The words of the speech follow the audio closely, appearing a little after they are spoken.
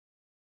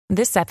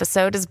This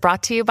episode is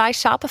brought to you by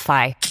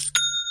Shopify.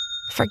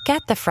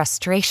 Forget the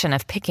frustration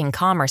of picking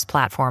commerce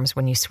platforms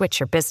when you switch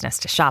your business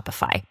to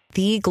Shopify,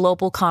 the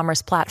global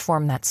commerce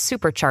platform that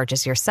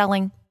supercharges your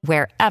selling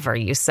wherever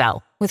you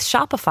sell. With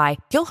Shopify,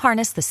 you'll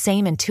harness the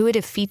same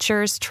intuitive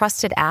features,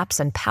 trusted apps,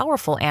 and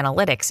powerful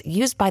analytics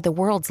used by the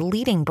world's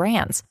leading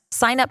brands.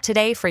 Sign up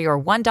today for your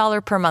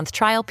 $1 per month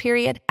trial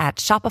period at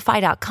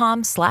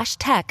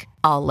shopify.com/tech,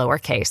 all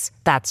lowercase.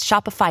 That's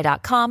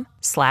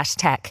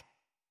shopify.com/tech.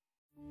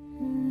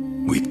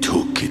 We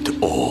took it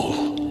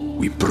all.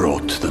 We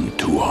brought them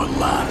to our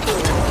land.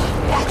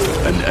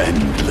 An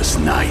endless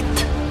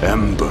night,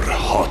 ember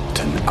hot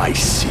and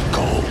icy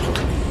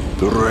cold.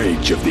 The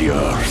rage of the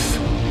earth.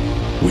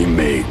 We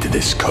made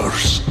this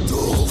curse.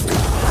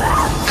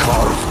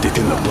 Carved it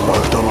in the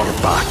blood on our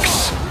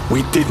backs.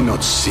 We did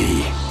not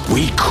see.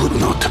 We could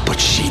not, but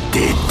she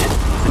did.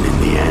 And in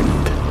the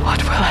end...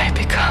 What will I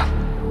become?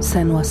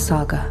 Senua's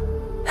Saga.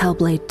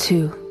 Hellblade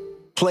 2.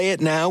 Play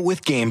it now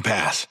with Game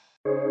Pass.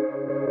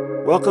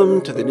 Welcome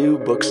to the New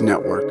Books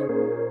Network.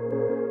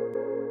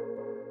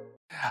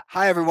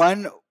 Hi,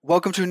 everyone.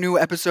 Welcome to a new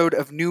episode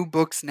of New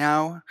Books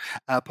Now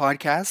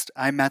podcast.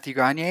 I'm Matthew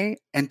Gagne,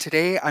 and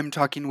today I'm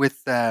talking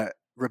with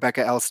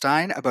Rebecca L.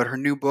 Stein about her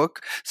new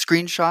book,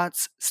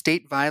 Screenshots,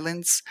 State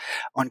Violence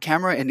on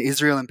Camera in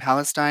Israel and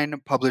Palestine,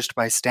 published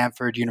by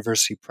Stanford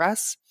University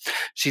Press.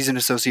 She's an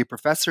associate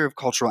professor of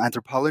cultural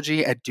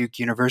anthropology at Duke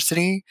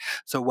University.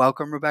 So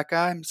welcome, Rebecca.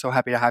 I'm so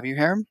happy to have you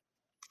here.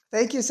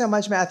 Thank you so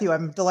much, Matthew.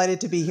 I'm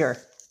delighted to be here.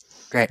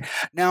 Great.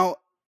 Now,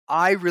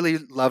 I really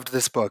loved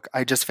this book.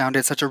 I just found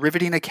it such a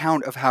riveting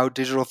account of how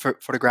digital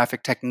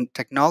photographic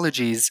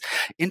technologies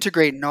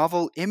integrate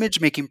novel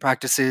image-making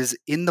practices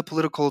in the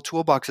political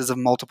toolboxes of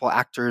multiple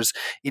actors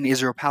in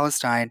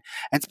Israel-Palestine,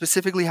 and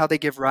specifically how they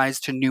give rise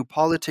to new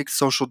politics,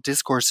 social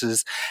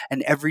discourses,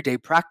 and everyday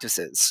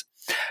practices.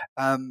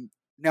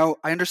 Now,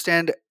 I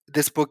understand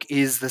this book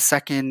is the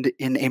second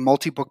in a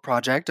multi-book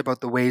project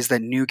about the ways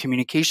that new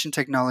communication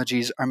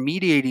technologies are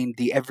mediating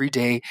the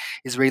everyday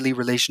Israeli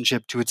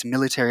relationship to its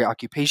military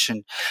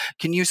occupation.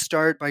 Can you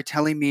start by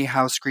telling me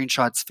how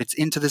Screenshots fits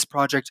into this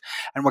project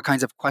and what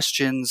kinds of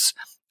questions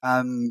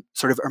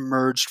sort of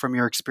emerged from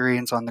your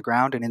experience on the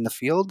ground and in the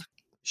field?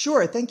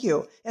 Sure, thank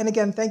you. And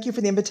again, thank you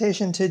for the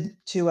invitation to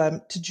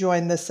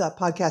join this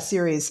podcast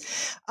series.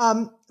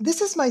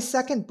 This is my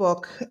second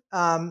book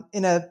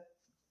in a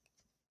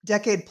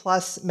decade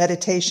plus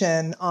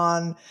meditation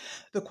on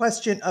the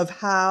question of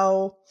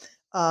how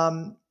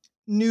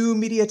new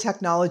media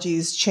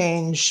technologies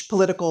change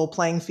political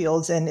playing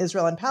fields in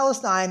Israel and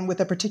Palestine,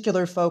 with a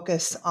particular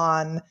focus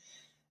on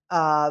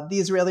the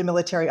Israeli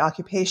military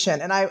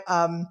occupation. And I,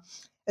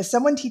 as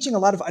someone teaching a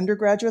lot of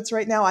undergraduates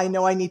right now, I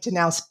know I need to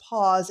now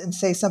pause and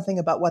say something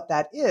about what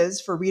that is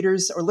for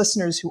readers or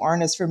listeners who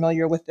aren't as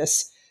familiar with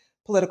this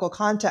political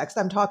context.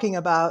 I'm talking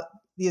about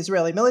the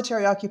Israeli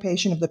military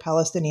occupation of the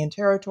Palestinian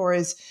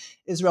territories.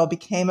 Israel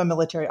became a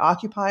military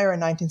occupier in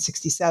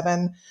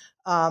 1967.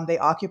 They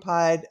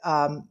occupied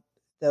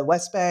the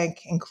West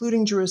Bank,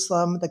 including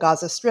Jerusalem, the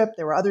Gaza Strip.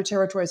 There were other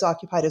territories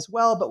occupied as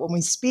well. But when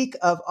we speak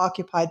of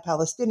occupied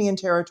Palestinian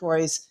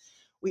territories,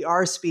 we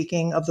are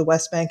speaking of the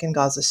West Bank and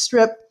Gaza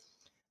Strip.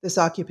 This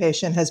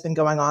occupation has been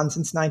going on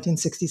since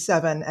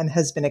 1967 and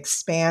has been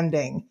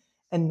expanding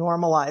and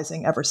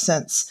normalizing ever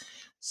since.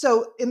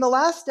 So in the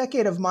last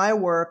decade of my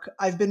work,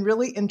 I've been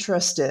really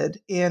interested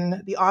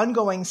in the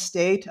ongoing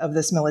state of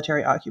this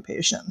military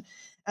occupation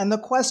and the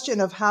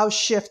question of how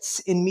shifts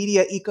in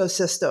media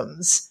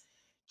ecosystems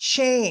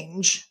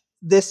change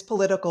this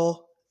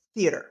political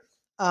theater,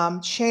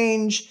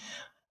 change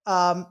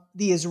the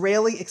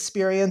Israeli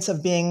experience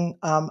of being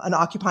an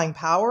occupying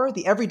power,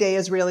 the everyday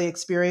Israeli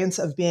experience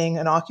of being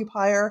an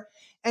occupier,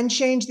 and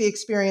change the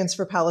experience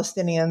for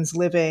Palestinians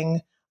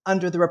living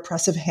under the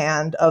repressive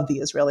hand of the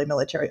Israeli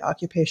military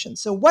occupation.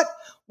 So what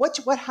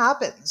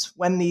happens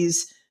when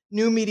these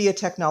new media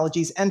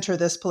technologies enter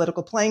this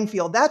political playing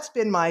field? That's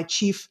been my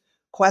chief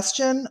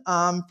question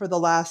for the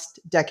last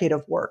decade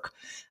of work.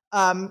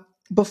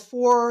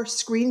 Before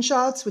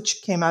Screenshots,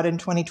 which came out in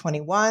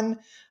 2021,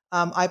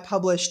 I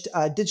published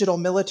Digital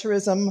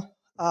Militarism,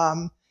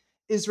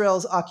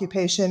 Israel's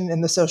Occupation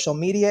in the Social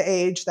Media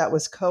Age. That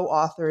was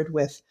co-authored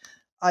with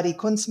Adi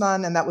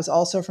Kunzman, and that was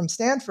also from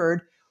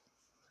Stanford.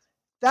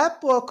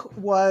 That book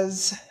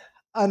was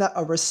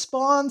a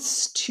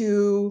response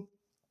to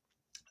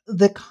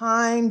the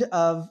kind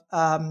of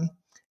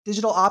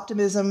digital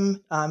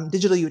optimism,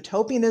 digital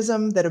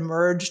utopianism that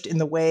emerged in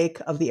the wake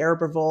of the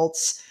Arab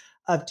revolts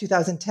of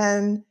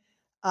 2010,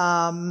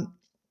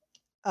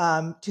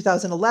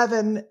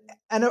 2011,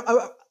 and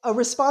a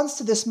response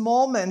to this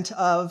moment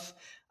of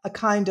a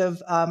kind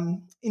of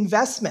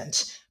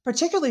investment,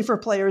 particularly for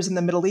players in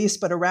the Middle East,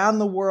 but around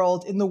the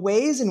world, in the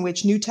ways in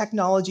which new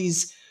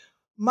technologies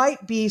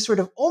might be sort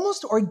of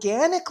almost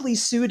organically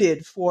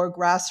suited for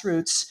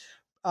grassroots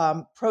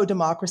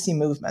pro-democracy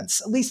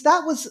movements. At least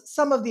that was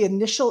some of the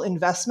initial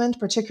investment,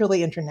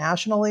 particularly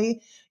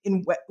internationally,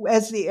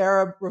 as the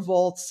Arab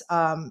revolts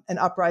and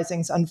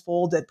uprisings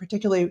unfolded,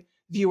 particularly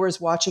viewers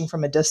watching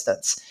from a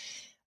distance.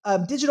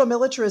 Digital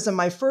Militarism,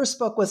 my first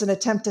book, was an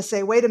attempt to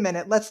say, wait a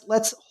minute,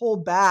 let's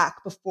hold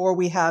back before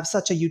we have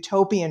such a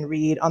utopian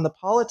read on the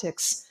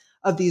politics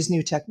of these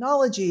new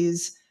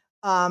technologies.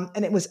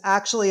 And it was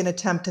actually an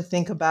attempt to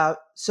think about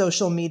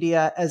social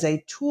media as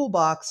a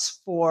toolbox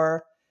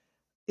for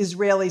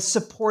Israelis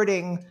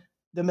supporting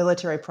the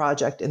military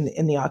project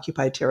in the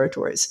occupied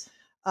territories.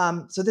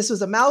 So this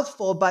was a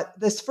mouthful, but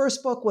this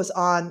first book was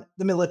on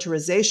the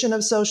militarization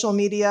of social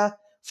media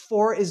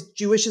for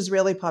Jewish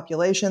Israeli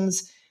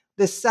populations.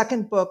 This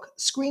second book,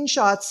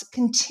 Screenshots,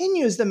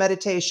 continues the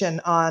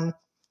meditation on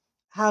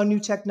how new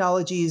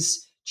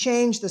technologies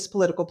change this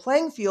political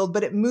playing field,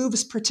 but it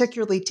moves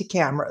particularly to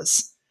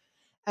cameras.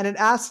 And it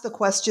asks the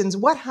questions,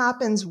 what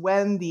happens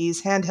when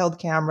these handheld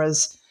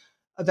cameras,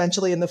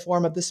 eventually in the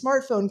form of the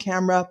smartphone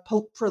camera,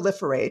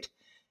 proliferate?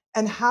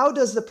 And how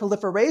does the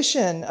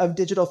proliferation of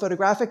digital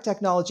photographic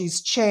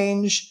technologies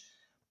change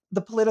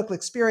the political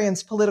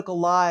experience, political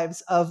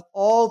lives of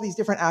all these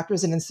different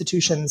actors and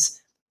institutions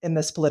in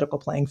this political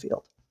playing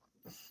field?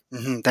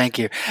 Thank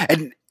you.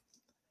 And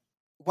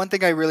one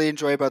thing I really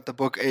enjoy about the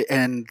book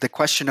and the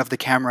question of the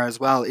camera as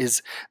well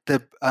is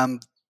the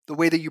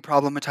way that you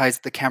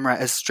problematize the camera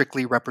as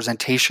strictly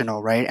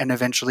representational, right? And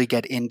eventually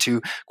get into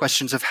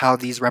questions of how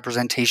these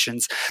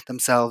representations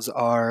themselves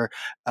are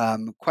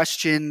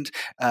questioned,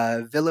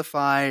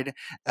 vilified,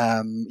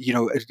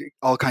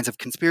 all kinds of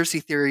conspiracy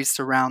theories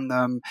surround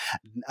them,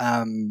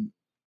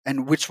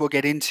 and which we'll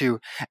get into.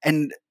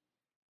 And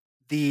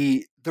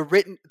the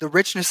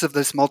richness of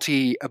this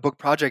multi-book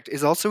project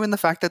is also in the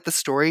fact that the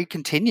story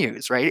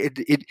continues, right?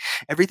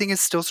 Everything is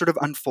still sort of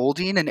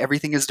unfolding and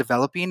everything is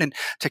developing and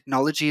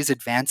technology is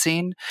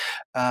advancing,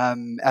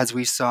 as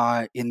we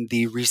saw in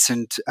the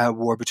recent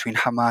war between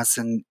Hamas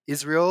and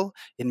Israel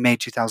in May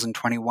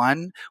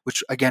 2021,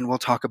 which again we'll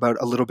talk about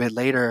a little bit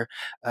later,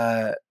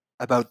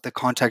 about the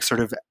context sort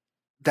of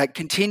that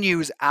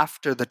continues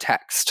after the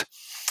text.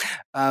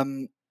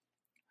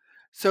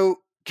 So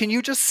can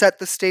you just set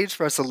the stage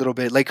for us a little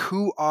bit? Like,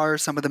 who are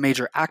some of the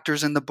major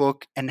actors in the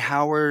book and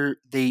how are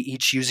they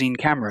each using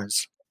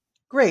cameras?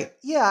 Great.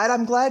 Yeah, and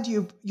I'm glad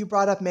you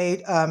brought up May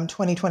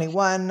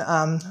 2021,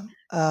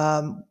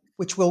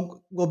 which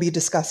we'll be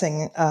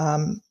discussing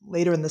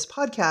later in this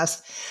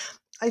podcast.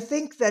 I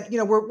think that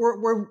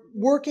we're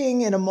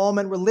working in a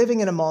moment, we're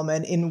living in a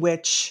moment in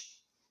which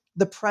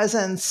the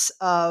presence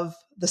of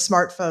the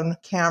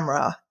smartphone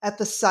camera at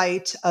the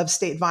site of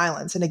state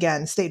violence, and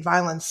again, state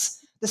violence.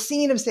 The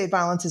scene of state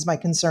violence is my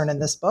concern in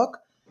this book.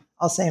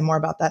 I'll say more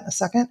about that in a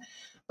second.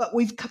 But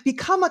we've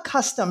become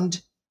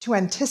accustomed to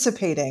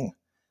anticipating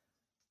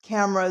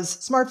cameras,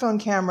 smartphone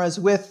cameras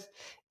with,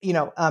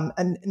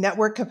 a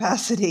network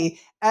capacity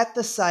at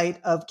the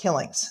site of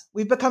killings.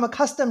 We've become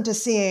accustomed to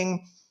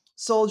seeing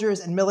soldiers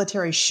and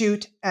military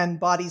shoot and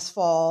bodies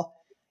fall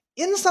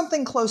in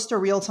something close to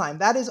real time.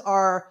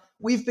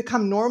 We've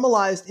become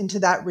normalized into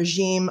that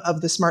regime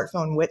of the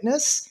smartphone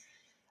witness.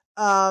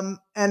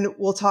 And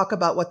we'll talk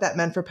about what that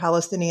meant for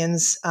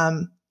Palestinians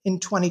in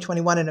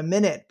 2021 in a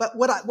minute. But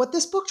what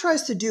this book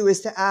tries to do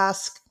is to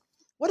ask,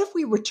 what if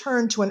we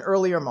return to an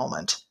earlier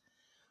moment?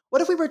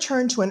 What if we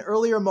return to an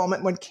earlier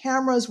moment when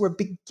cameras were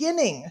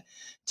beginning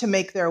to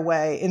make their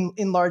way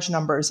in large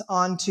numbers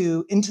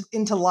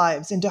into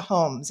lives, into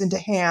homes, into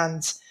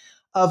hands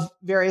of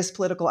various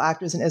political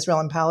actors in Israel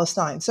and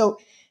Palestine? So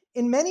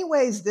in many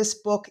ways, this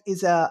book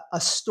is a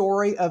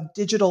story of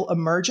digital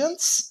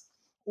emergence,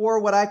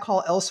 or what I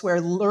call elsewhere,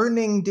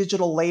 learning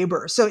digital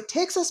labor. So it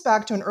takes us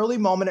back to an early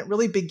moment. It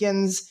really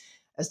begins,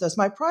 as does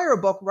my prior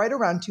book, right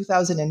around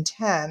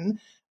 2010,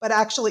 but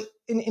actually,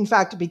 in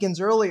fact, it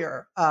begins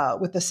earlier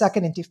with the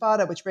Second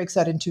Intifada, which breaks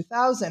out in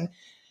 2000.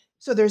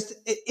 So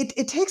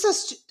it takes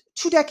us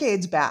 2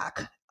 decades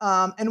back.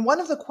 And one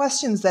of the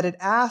questions that it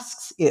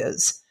asks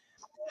is,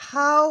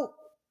 how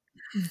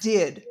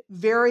did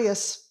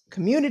various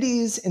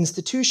communities,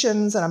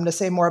 institutions, and I'm going to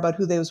say more about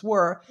who those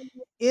were,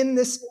 in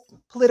this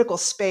political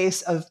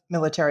space of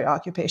military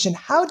occupation,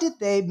 how did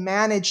they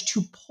manage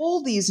to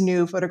pull these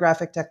new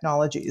photographic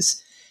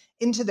technologies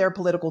into their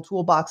political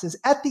toolboxes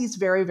at these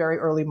very, very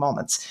early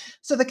moments?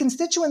 So the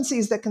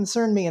constituencies that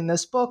concern me in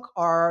this book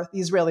are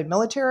the Israeli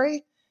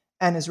military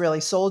and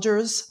Israeli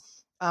soldiers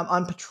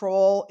on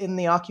patrol in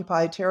the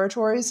occupied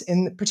territories.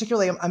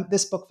 Particularly,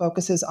 this book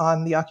focuses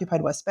on the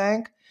occupied West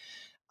Bank.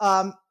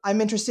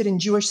 I'm interested in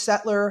Jewish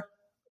settler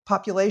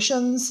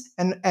populations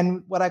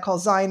and what I call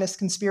Zionist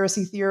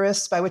conspiracy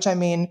theorists, by which I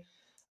mean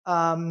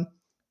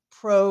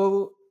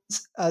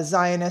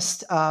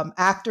pro-Zionist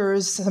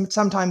actors,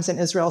 sometimes in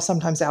Israel,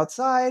 sometimes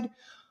outside,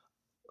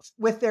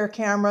 with their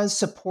cameras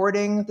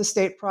supporting the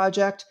state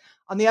project.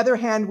 On the other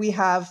hand, we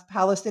have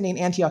Palestinian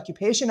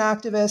anti-occupation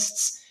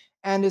activists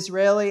and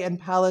Israeli and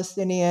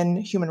Palestinian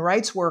human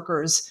rights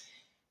workers.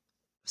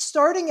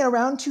 Starting in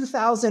around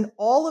 2000,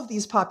 all of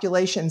these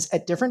populations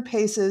at different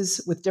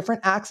paces with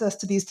different access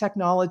to these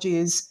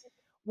technologies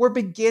were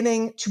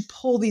beginning to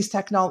pull these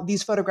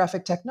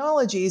photographic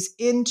technologies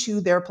into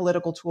their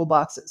political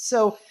toolboxes.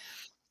 So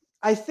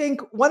I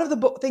think one of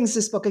the things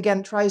this book,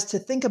 again, tries to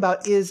think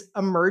about is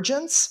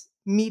emergence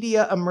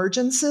media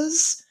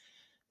emergences.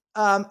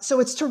 So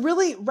it's to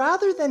really,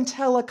 rather than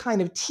tell a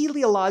kind of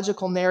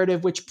teleological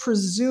narrative, which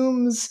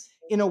presumes,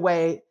 in a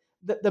way,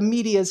 the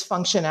media's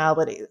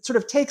functionality. It sort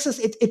of takes us,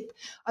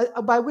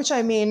 by which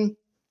I mean,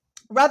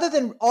 rather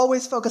than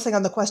always focusing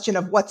on the question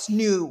of what's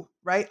new,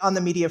 right, on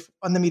the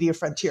media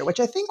frontier, which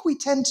I think we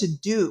tend to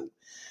do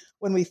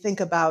when we think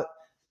about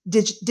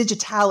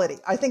digitality.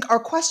 I think our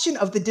question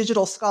of the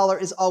digital scholar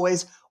is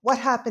always, what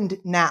happened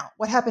now?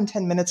 What happened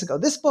 10 minutes ago?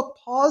 This book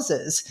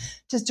pauses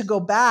to go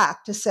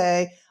back to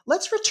say,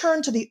 let's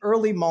return to the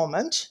early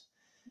moments,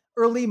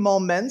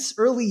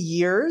 early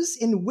years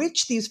in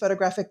which these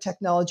photographic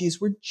technologies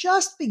were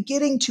just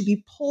beginning to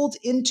be pulled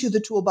into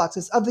the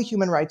toolboxes of the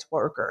human rights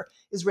worker,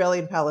 Israeli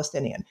and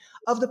Palestinian,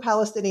 of the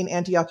Palestinian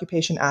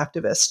anti-occupation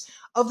activist,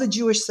 of the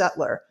Jewish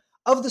settler,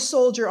 of the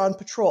soldier on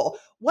patrol.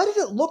 What did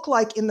it look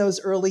like in those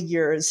early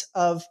years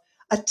of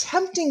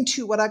attempting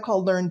to, what I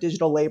call learn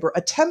digital labor,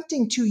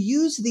 attempting to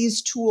use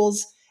these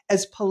tools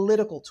as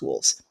political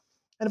tools?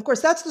 And of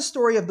course, that's the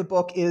story of the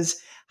book, is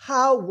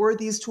how were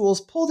these tools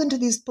pulled into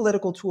these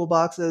political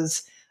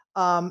toolboxes,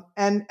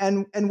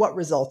 and what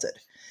resulted.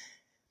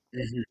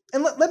 Mm-hmm.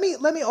 And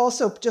let me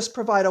also just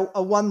provide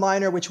a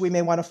one-liner, which we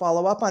may want to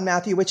follow up on,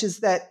 Matthew, which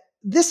is that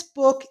this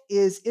book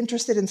is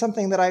interested in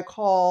something that I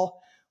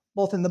call,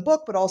 both in the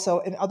book, but also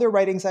in other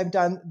writings I've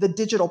done, the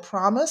digital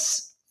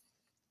promise.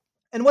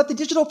 And what the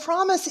digital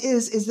promise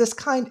is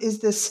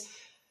this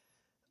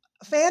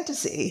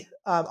fantasy,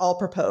 I'll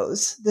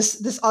propose,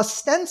 this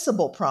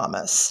ostensible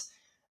promise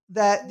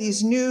that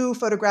these new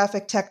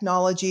photographic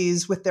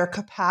technologies, with their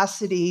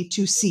capacity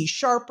to see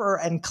sharper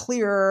and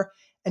clearer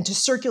and to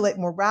circulate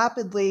more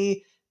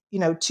rapidly,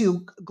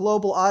 to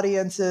global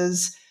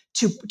audiences,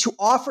 to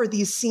offer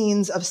these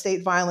scenes of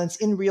state violence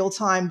in real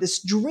time, this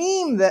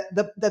dream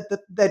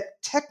that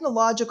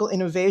technological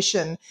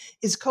innovation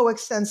is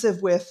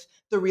coextensive with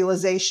the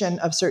realization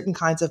of certain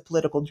kinds of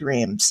political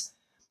dreams.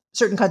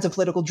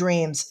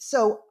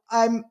 So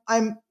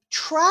I'm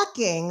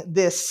tracking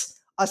this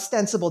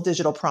ostensible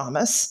digital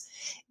promise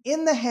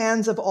in the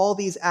hands of all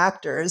these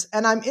actors,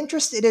 and I'm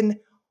interested in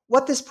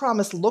what this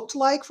promise looked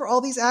like for all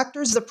these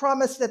actors, the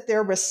promise that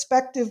their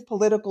respective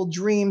political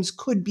dreams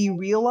could be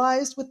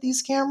realized with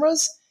these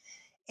cameras.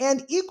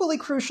 And equally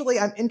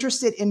crucially, I'm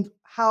interested in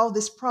how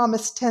this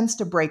promise tends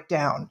to break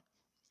down.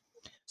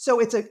 So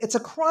it's a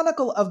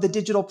chronicle of the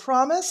digital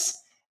promise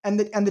and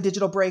the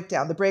digital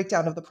breakdown, the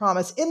breakdown of the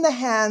promise in the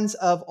hands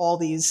of all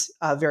these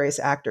various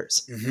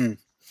actors. Mm-hmm.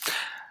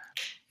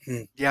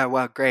 Yeah,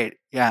 wow, great.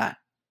 Yeah.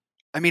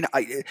 I mean,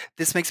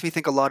 this makes me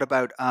think a lot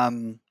about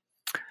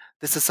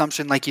this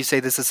assumption, like you say,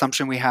 this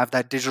assumption we have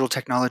that digital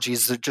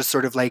technologies just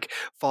sort of like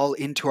fall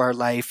into our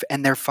life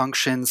and their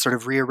functions sort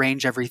of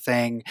rearrange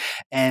everything.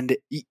 And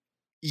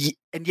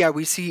yeah,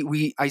 I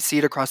see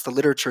it across the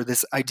literature,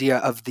 this idea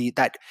of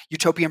that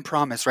utopian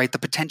promise, right? The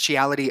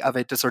potentiality of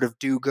it to sort of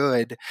do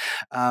good,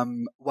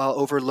 while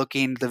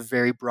overlooking the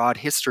very broad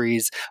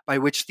histories by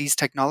which these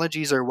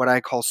technologies are what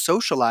I call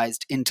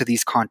socialized into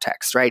these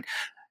contexts, right?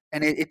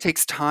 And it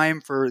takes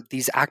time for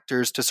these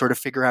actors to sort of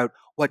figure out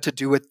what to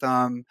do with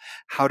them,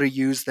 how to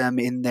use them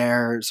in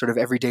their sort of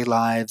everyday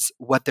lives,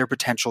 what their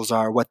potentials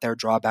are, what their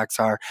drawbacks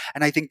are.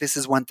 And I think this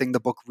is one thing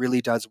the book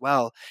really does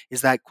well,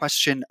 is that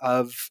question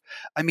of,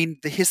 the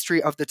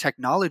history of the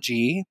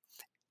technology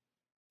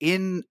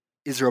in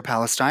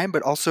Israel-Palestine,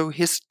 but also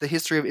the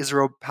history of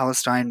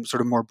Israel-Palestine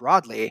sort of more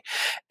broadly.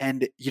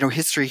 And,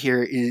 history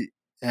here is,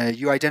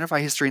 you identify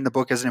history in the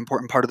book as an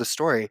important part of the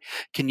story.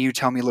 Can you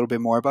tell me a little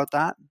bit more about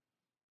that?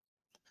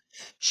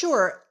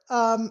 Sure.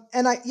 I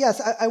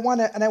want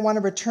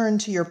to return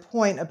to your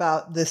point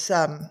about this,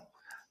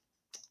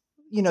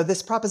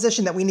 this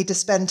proposition that we need to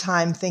spend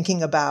time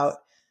thinking about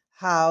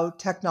how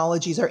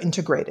technologies are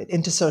integrated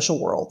into social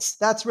worlds.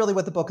 That's really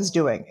what the book is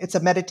doing. It's a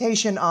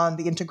meditation on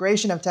the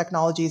integration of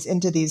technologies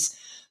into these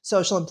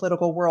social and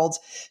political worlds.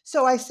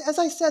 So as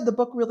I said, the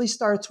book really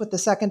starts with the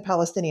Second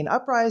Palestinian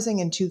Uprising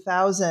in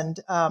 2000,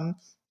 and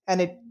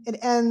it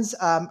ends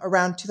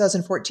around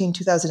 2014,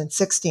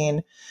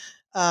 2016.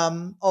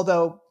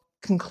 Although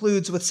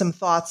concludes with some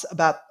thoughts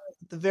about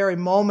the very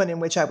moment in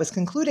which I was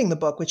concluding the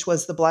book, which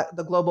was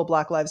the global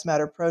Black Lives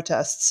Matter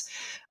protests.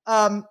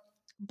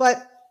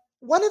 But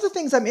one of the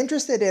things I'm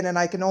interested in, and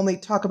I can only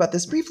talk about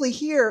this briefly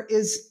here,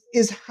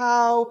 is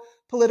how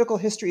political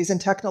histories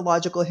and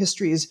technological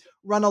histories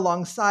run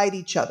alongside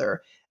each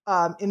other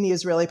in the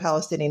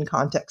Israeli-Palestinian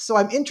context. So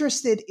I'm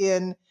interested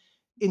in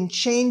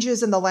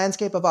changes in the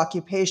landscape of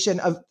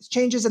occupation, of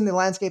changes in the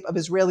landscape of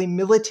Israeli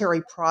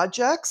military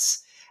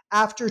projects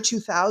after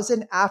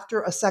 2000,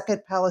 after a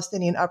second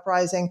Palestinian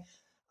uprising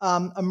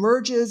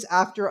emerges,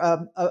 after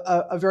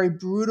a very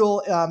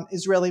brutal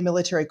Israeli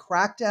military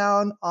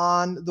crackdown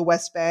on the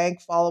West Bank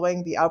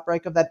following the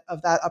outbreak of that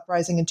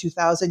uprising in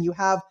 2000. You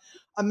have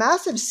a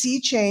massive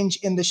sea change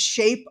in the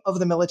shape of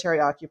the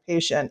military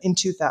occupation in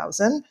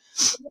 2000,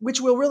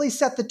 which will really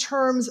set the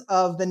terms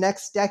of the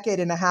next decade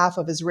and a half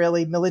of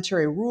Israeli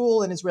military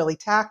rule and Israeli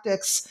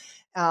tactics,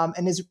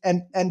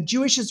 and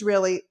Jewish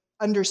Israeli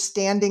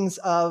understandings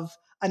of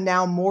a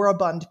now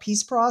moribund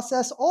peace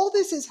process. All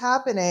this is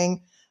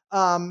happening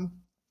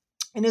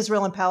in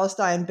Israel and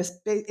Palestine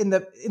in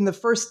the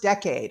first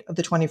decade of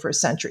the 21st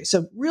century.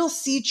 So real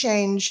political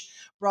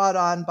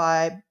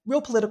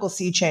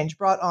sea change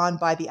brought on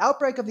by the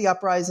outbreak of the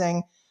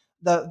uprising,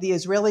 the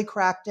Israeli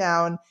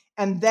crackdown,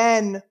 and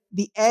then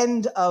the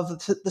end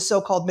of the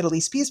so-called Middle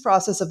East peace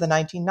process of the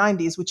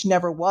 1990s, which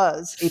never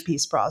was a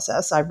peace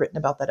process. I've written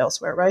about that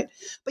elsewhere, right?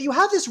 But you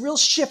have this real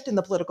shift in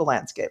the political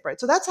landscape, right?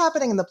 So that's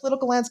happening in the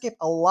political landscape.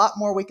 A lot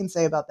more we can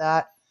say about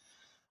that.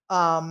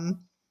 And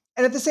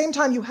at the same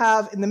time, you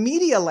have in the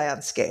media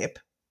landscape,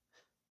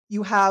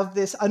 you have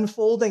this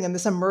unfolding and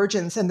this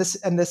emergence and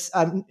this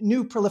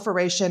new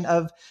proliferation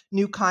of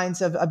new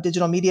kinds of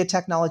digital media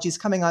technologies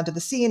coming onto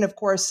the scene. Of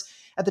course,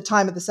 at the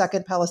time of the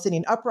Second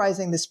Palestinian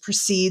Uprising, this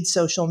precedes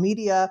social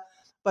media.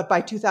 But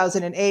by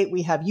 2008,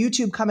 we have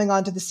YouTube coming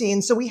onto the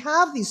scene. So we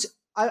have these.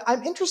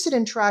 I'm interested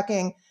in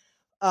tracking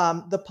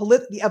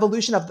the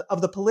evolution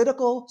of the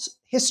political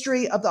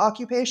history of the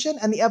occupation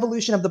and the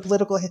evolution of the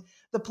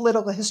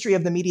political history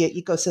of the media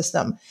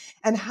ecosystem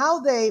and how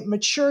they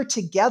mature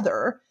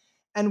together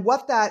and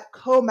what that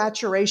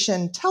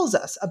co-maturation tells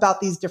us about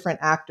these different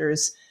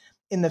actors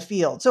in the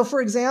field. So,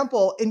 for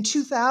example, in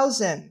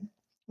 2000,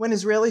 when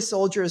Israeli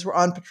soldiers were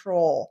on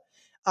patrol,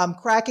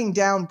 cracking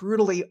down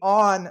brutally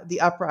on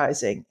the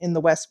uprising in the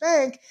West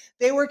Bank,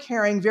 they were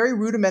carrying very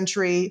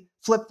rudimentary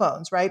flip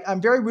phones, right?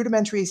 Very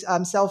rudimentary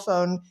cell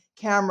phone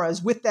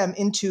cameras with them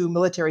into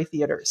military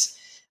theaters.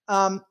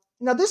 Now,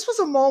 this was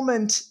a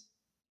moment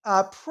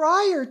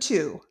prior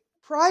to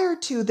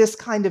this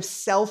kind of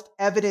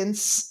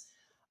self-evidence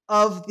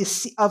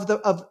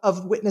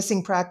of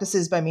witnessing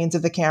practices by means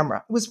of the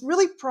camera. It was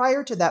really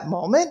prior to that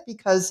moment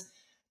because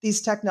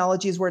these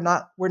technologies were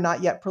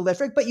not yet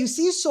prolific. But you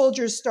see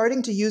soldiers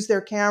starting to use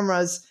their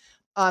cameras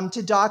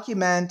to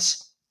document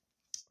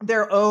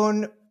their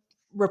own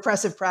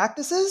repressive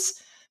practices,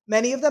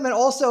 many of them, and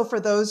also for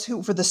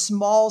the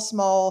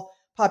small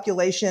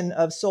population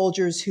of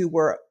soldiers who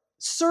were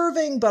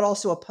serving but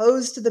also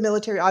opposed to the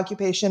military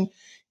occupation,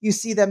 you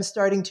see them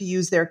starting to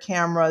use their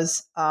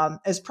cameras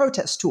as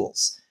protest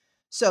tools.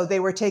 So they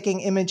were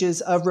taking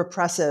images of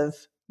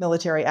repressive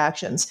military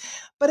actions.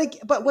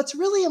 But what's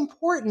really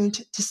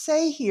important to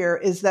say here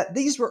is that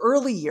these were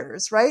early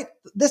years, right?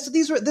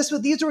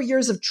 These were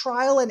years of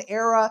trial and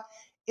error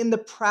in the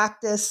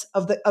practice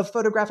of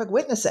photographic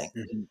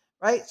witnessing,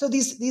 right? So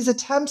these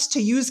attempts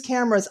to use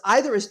cameras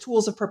either as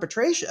tools of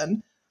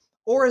perpetration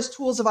or as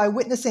tools of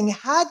eyewitnessing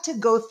had to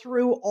go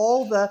through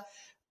all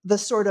the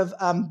sort of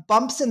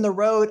bumps in the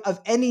road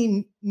of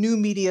any new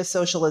media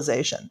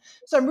socialization.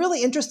 So I'm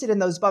really interested in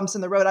those bumps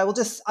in the road.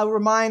 I'll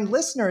remind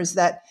listeners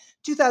that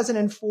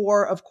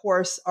 2004, of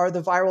course, are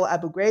the viral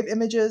Abu Ghraib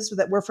images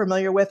that we're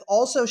familiar with,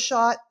 also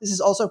shot. This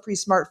is also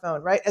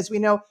pre-smartphone, right? As we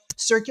know,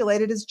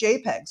 circulated as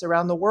JPEGs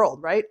around the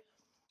world, right?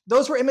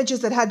 Those were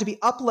images that had to be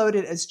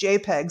uploaded as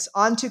JPEGs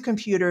onto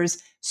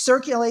computers,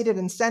 circulated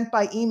and sent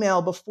by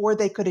email before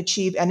they could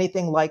achieve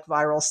anything like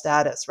viral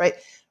status, right?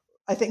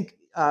 I think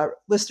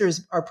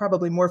listeners are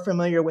probably more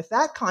familiar with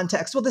that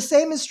context. Well, the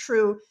same is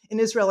true in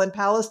Israel and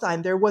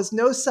Palestine. There was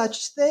no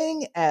such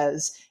thing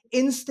as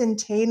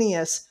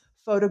instantaneous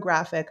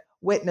photographic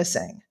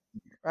witnessing,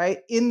 right?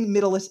 In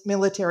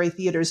military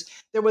theaters,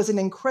 there was an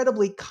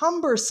incredibly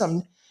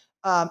cumbersome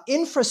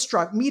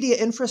media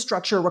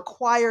infrastructure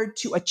required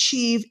to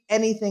achieve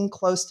anything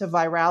close to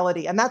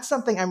virality. And that's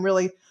something I'm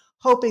really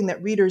hoping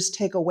that readers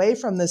take away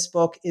from this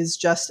book is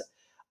just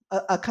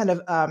a kind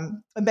of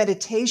a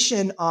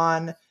meditation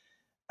on,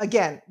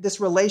 again,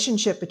 this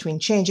relationship between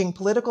changing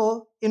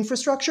political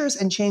infrastructures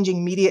and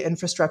changing media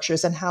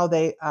infrastructures and how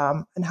they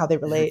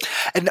relate.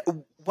 And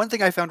one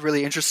thing I found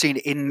really interesting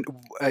in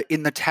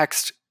the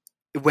text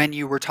when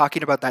you were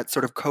talking about that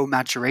sort of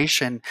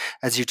co-maturation,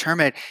 as you term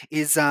it,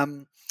 is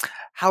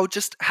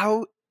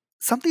how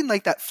something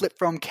like that flip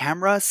phone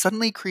camera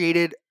suddenly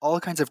created all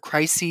kinds of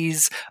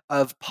crises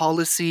of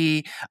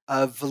policy,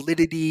 of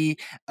validity,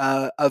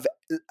 of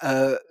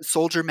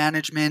soldier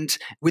management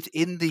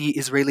within the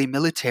Israeli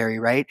military,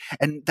 right?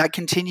 And that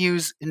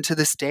continues into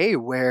this day,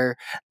 where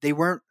they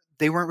weren't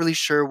really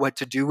sure what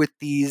to do with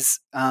these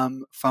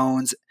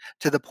phones,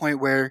 to the point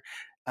where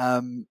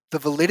the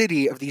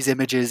validity of these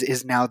images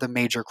is now the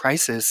major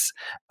crisis.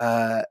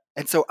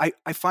 And so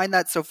I find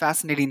that so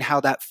fascinating,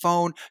 how that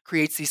phone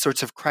creates these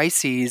sorts of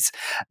crises.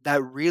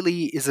 That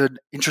really is an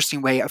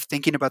interesting way of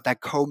thinking about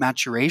that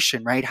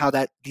co-maturation, right? How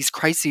that these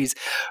crises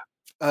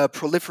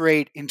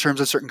proliferate in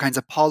terms of certain kinds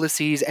of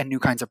policies and new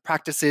kinds of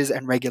practices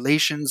and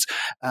regulations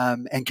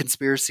and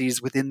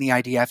conspiracies within the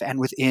IDF and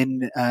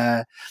within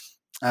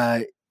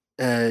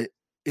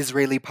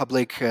Israeli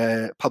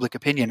public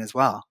opinion as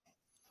well.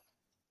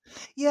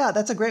 Yeah,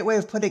 that's a great way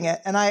of putting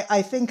it. And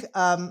I think,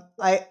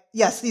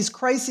 yes, these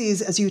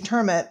crises, as you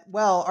term it,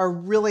 are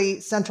really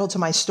central to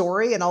my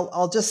story. And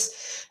I'll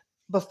just,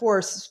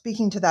 before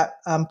speaking to that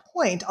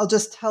point, I'll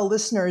just tell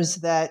listeners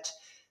that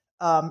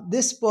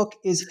this book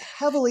is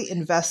heavily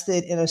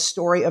invested in a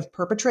story of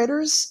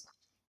perpetrators,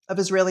 of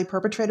Israeli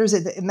perpetrators.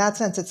 In that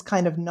sense, it's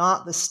kind of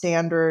not the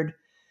standard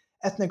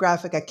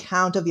ethnographic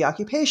account of the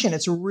occupation.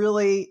 It's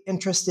really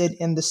interested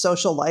in the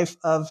social life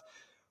of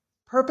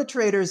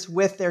perpetrators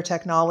with their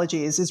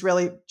technologies,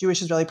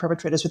 Jewish Israeli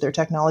perpetrators with their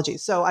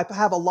technologies. So I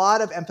have a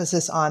lot of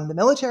emphasis on the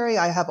military.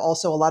 I have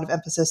also a lot of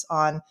emphasis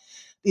on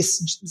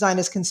this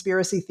Zionist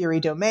conspiracy theory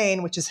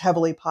domain, which is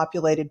heavily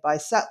populated by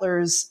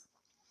settlers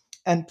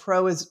and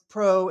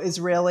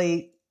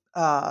pro-Israeli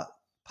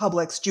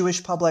publics,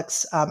 Jewish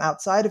publics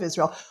outside of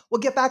Israel.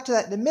 We'll get back to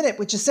that in a minute,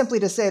 which is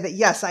simply to say that,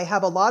 yes, I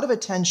have a lot of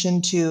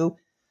attention to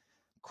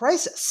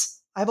crisis.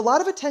 I have a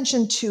lot of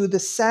attention to the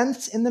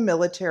sense in the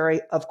military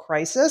of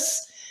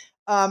crisis.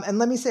 And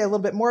let me say a little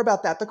bit more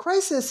about that. The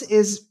crisis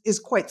is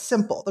quite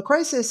simple. The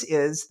crisis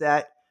is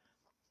that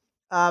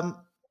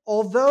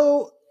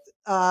although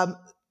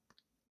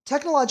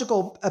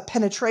technological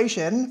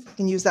penetration, if I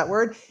can use that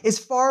word, is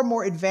far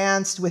more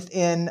advanced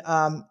within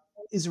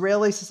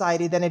Israeli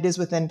society than it is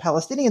within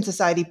Palestinian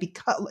society,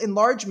 because, in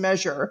large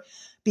measure,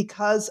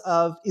 because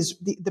of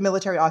the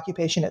military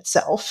occupation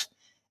itself,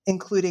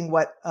 including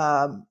what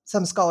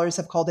some scholars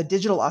have called a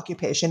digital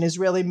occupation,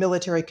 Israeli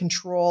military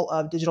control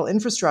of digital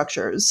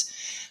infrastructures.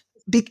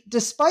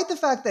 Despite the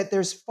fact that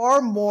there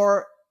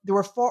were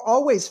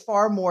always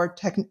far more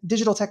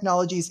digital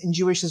technologies in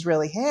Jewish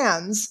Israeli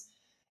hands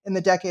in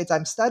the decades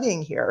I'm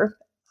studying here,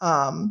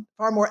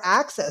 far more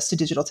access to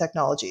digital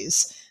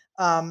technologies.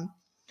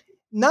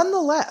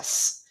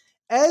 Nonetheless,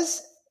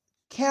 as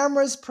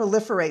cameras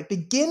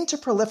begin to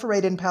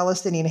proliferate in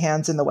Palestinian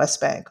hands in the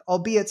West Bank,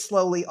 albeit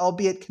slowly,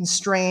 albeit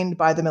constrained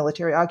by the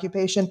military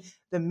occupation,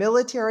 the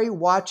military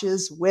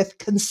watches with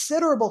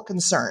considerable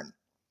concern.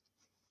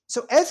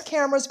 So as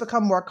cameras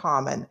become more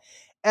common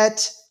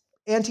at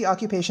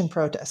anti-occupation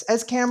protests,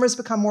 as cameras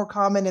become more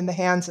common in the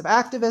hands of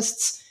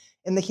activists,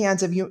 in the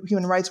hands of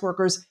human rights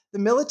workers, the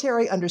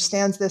military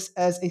understands this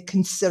as a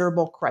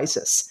considerable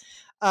crisis.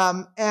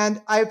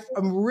 And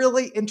I'm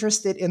really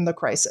interested in the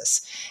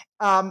crisis.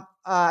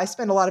 I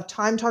spend a lot of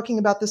time talking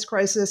about this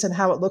crisis and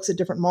how it looks at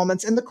different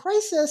moments. And the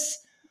crisis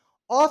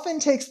often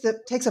takes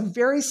a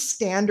very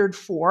standard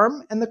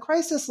form. And the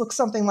crisis looks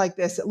something like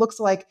this. It looks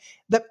like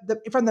the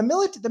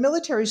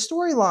military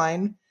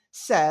storyline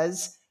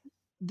says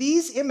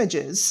these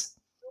images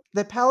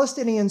that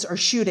Palestinians are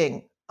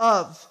shooting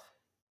of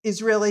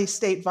Israeli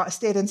state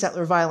and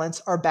settler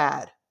violence are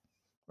bad.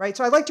 Right?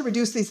 So I like to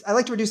reduce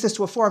this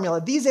to a formula.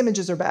 These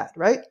images are bad,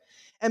 right?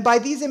 And by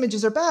these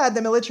images are bad,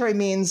 the military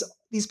means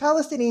these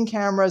Palestinian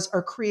cameras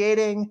are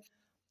creating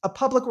a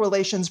public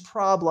relations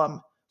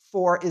problem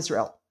for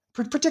Israel,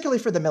 particularly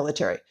for the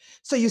military.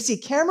 So you see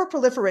camera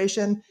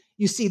proliferation,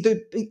 you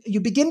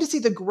begin to see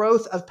the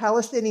growth of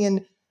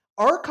Palestinian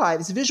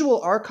archives, visual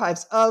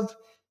archives of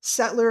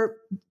settler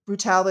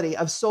brutality,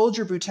 of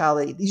soldier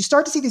brutality. You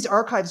start to see these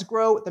archives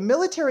grow. The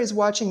military is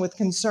watching with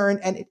concern,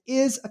 and it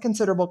is a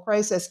considerable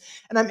crisis.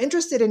 And I'm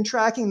interested in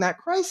tracking that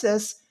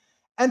crisis,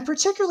 and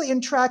particularly in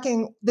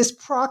tracking this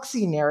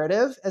proxy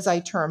narrative, as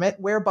I term it,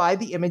 whereby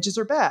the images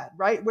are bad,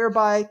 right?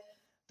 Whereby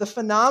the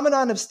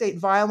phenomenon of state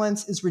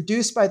violence is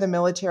reduced by the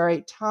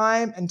military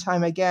time and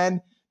time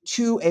again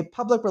to a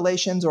public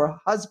relations or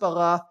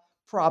Hasbara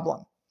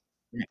problem,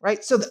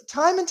 right? So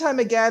time and time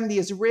again, the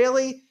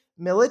Israeli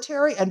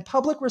military and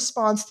public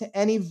response to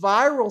any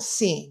viral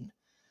scene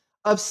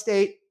of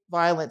state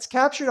violence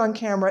captured on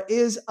camera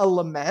is a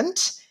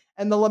lament.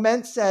 And the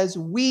lament says,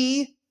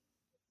 we,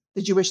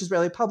 the Jewish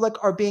Israeli public,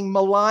 are being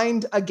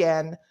maligned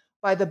again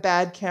by the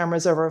bad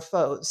cameras of our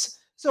foes.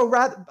 So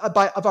of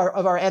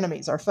our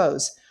enemies, our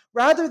foes.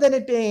 Rather than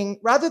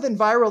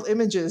viral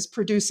images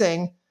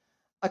producing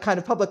a kind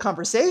of public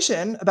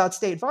conversation about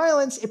state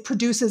violence, it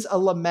produces a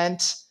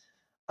lament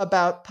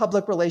about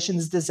public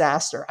relations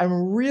disaster.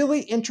 I'm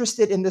really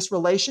interested in this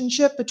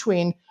relationship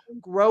between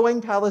growing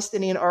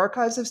Palestinian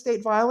archives of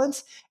state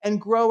violence and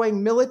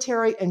growing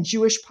military and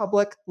Jewish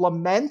public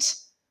lament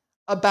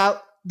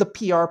about the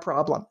PR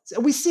problem. So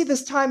we see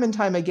this time and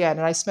time again,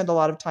 and I spend a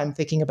lot of time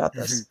thinking about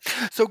this.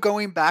 Mm-hmm. So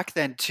going back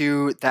then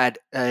to that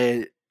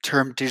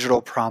term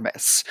digital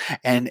promise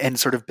and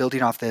sort of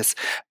building off this,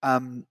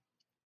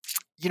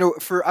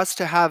 for us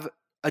to have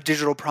a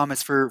digital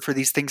promise, for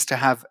these things to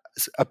have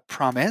a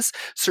promise,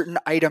 certain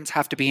items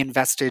have to be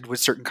invested with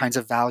certain kinds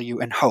of value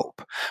and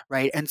hope,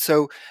 right? And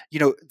so,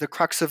 the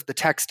crux of the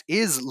text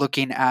is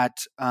looking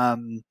at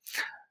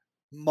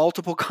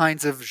multiple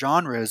kinds of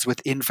genres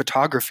within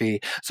photography.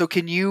 So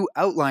can you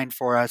outline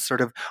for us sort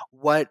of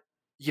what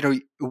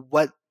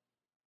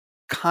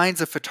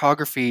kinds of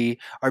photography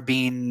are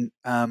being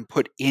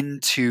put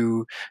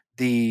into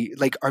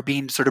are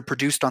being sort of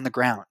produced on the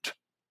ground?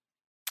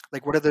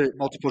 Like, what are the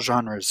multiple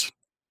genres?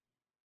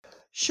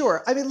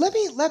 Sure. I mean,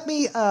 let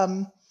me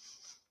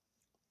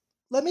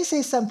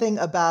say something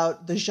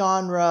about the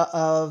genre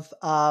of.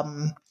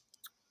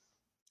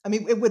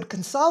 It would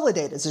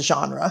consolidate as a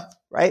genre,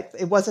 right?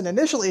 It wasn't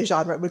initially a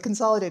genre; it would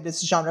consolidate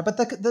as a genre. But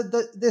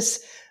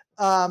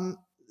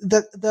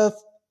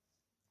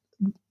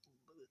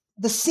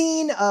the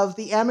scene of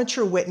the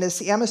amateur witness,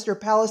 the amateur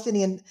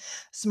Palestinian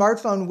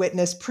smartphone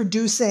witness,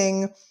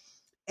 producing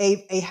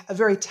a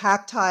very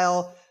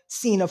tactile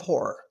scene of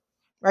horror.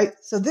 right?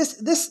 So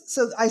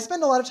so I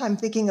spend a lot of time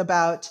thinking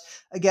about,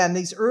 again,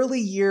 these early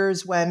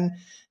years when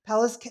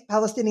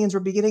Palestinians were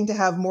beginning to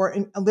have more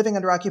living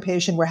under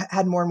occupation,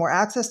 had more and more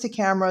access to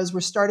cameras,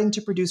 were starting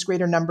to produce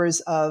greater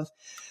numbers of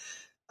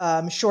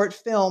short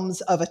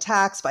films of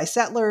attacks by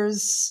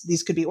settlers.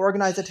 These could be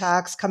organized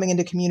attacks coming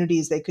into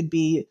communities. They could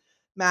be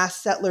mass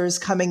settlers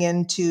coming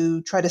in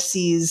to try to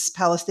seize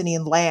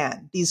Palestinian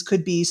land. These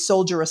could be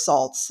soldier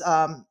assaults.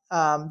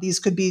 These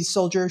could be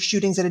soldier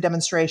shootings at a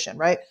demonstration,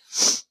 right?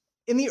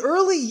 In the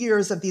early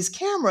years of these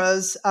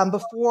cameras,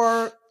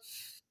 before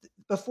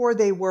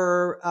they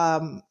were,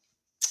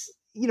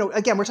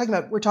 again,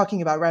 we're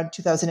talking about around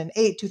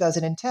 2008,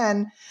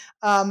 2010.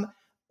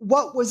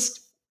 What was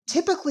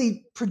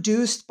typically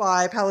produced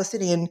by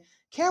Palestinian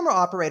camera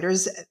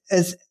operators,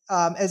 as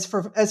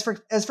for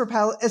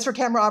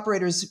camera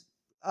operators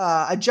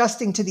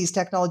adjusting to these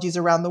technologies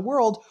around the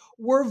world,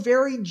 were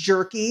very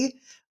jerky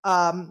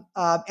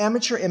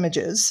amateur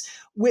images,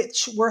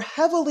 which were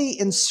heavily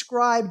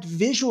inscribed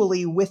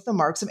visually with the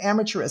marks of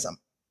amateurism.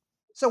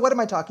 So what am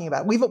I talking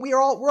about?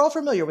 We're all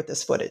familiar with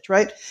this footage,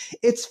 right?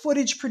 It's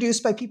footage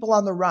produced by people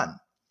on the run.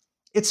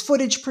 It's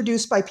footage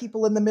produced by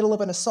people in the middle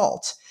of an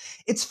assault.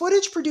 It's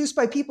footage produced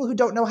by people who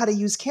don't know how to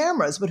use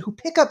cameras, but who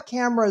pick up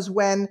cameras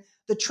when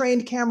the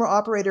trained camera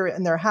operator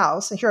in their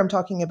house, and here I'm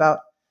talking about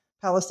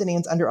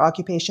Palestinians under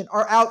occupation,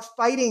 are out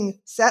fighting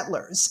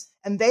settlers,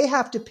 and they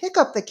have to pick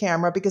up the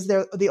camera because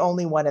they're the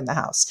only one in the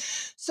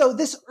house. So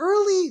this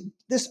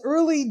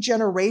early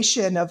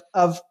generation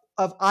of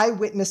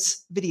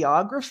eyewitness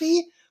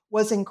videography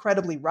was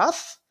incredibly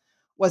rough,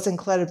 was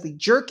incredibly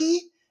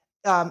jerky.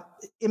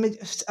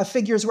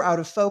 Figures were out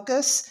of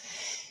focus.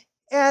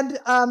 And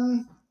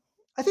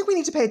I think we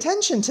need to pay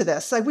attention to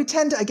this. Like we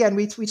tend to,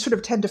 we sort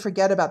of tend to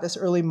forget about this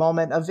early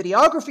moment of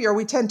videography, or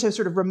we tend to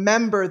sort of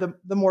remember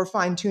the more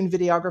fine-tuned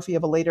videography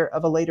of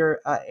a later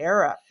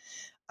era.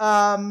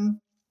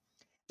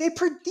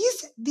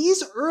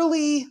 These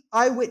early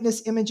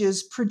eyewitness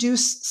images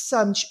produce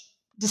some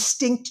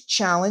distinct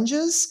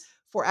challenges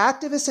for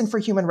activists and for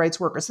human rights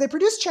workers. They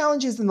produce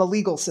challenges in the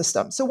legal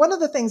system. So one of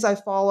the things I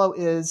follow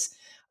is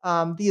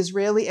the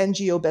Israeli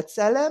NGO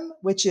B'Tselem,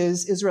 which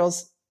is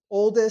Israel's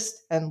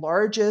oldest and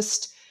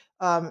largest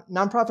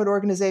nonprofit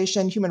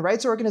organization, human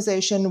rights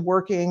organization,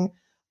 working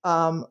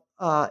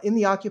in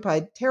the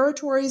occupied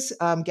territories,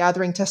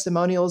 gathering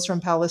testimonials from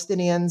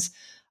Palestinians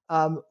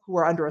who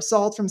are under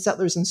assault from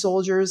settlers and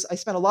soldiers. I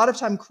spent a lot of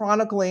time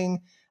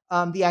chronicling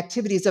the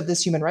activities of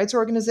this human rights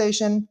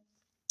organization.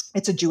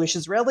 It's a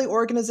Jewish-Israeli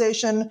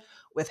organization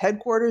with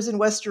headquarters in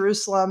West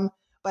Jerusalem,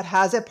 but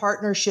has a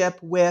partnership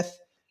with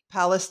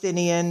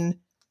Palestinian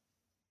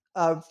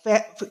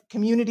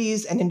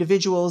communities and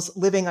individuals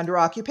living under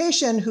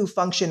occupation who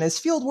function as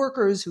field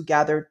workers, who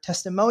gather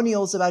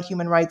testimonials about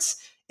human rights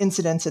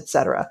incidents,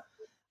 etc.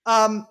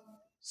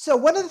 So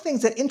one of the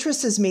things that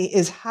interests me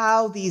is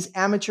how these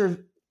amateur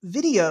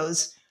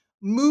videos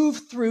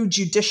move through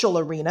judicial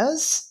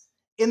arenas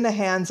in the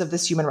hands of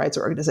this human rights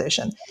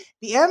organization.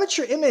 The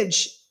amateur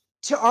image,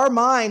 to our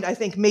mind, I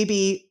think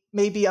maybe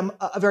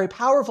a very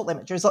powerful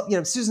image. There's,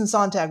 Susan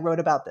Sontag wrote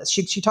about this.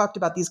 She talked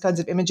about these kinds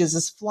of images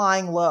as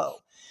flying low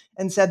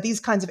and said these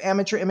kinds of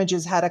amateur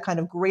images had a kind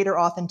of greater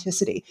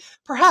authenticity.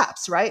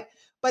 Perhaps, right?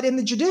 But in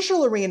the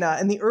judicial arena,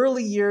 in the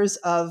early years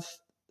of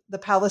the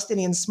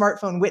Palestinian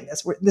smartphone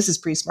witness, this is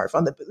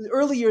pre-smartphone, the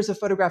early years of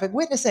photographic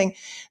witnessing,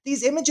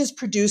 these images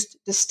produced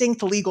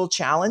distinct legal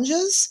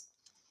challenges.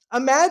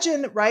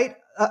 Imagine, right?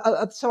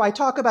 So I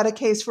talk about a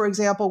case, for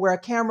example,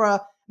 where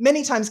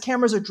many times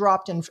cameras are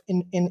dropped in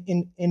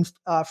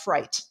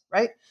fright,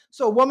 right?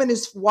 So a woman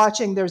is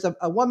watching, there's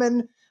a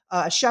woman,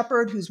 a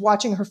shepherd who's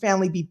watching her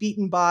family be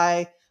beaten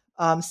by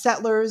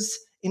settlers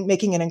in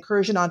making an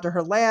incursion onto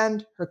her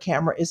land. Her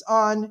camera is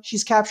on.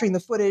 She's capturing the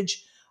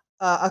footage.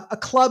 A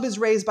club is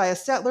raised by a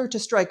settler to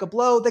strike a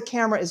blow. The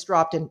camera is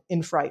dropped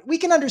in fright. We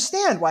can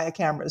understand why a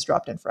camera is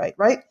dropped in fright,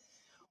 right?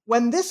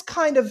 When this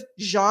kind of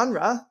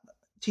genre,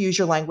 to use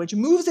your language,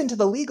 moves into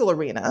the legal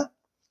arena,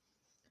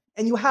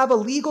 and you have a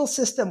legal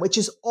system which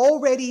is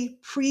already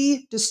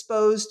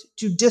predisposed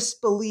to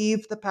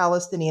disbelieve the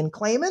Palestinian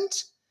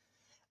claimant,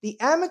 the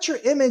amateur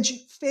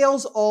image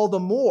fails all the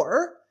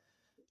more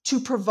to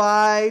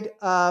provide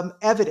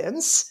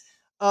evidence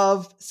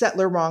of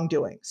settler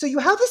wrongdoing. So you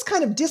have this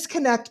kind of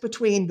disconnect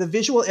between the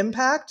visual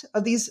impact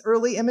of these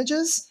early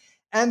images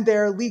and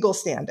their legal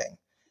standing.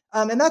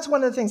 And that's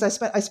one of the things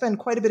I spend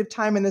quite a bit of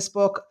time in this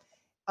book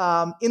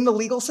in the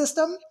legal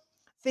system,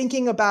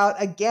 thinking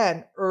about,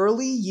 again,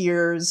 early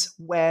years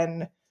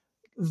when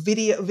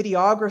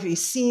videography,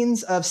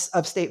 scenes of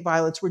state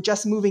violence were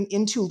just moving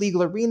into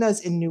legal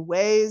arenas in new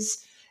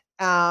ways,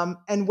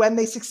 and when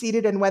they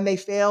succeeded and when they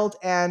failed,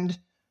 and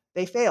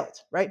they failed,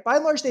 right? By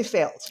and large, they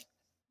failed.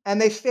 And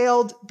they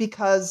failed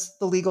because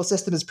the legal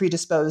system is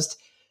predisposed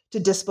to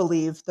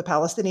disbelieve the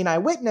Palestinian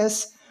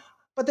eyewitness.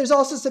 But there's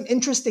also some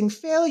interesting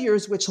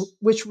failures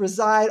which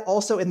reside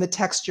also in the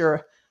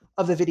texture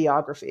of the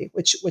videography,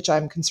 which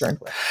I'm concerned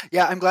with.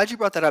 Yeah, I'm glad you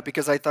brought that up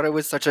because I thought it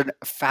was such a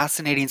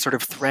fascinating sort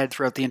of thread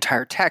throughout the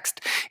entire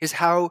text, is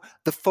how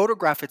the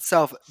photograph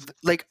itself,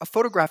 like a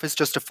photograph is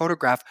just a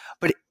photograph,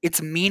 but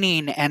its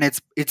meaning and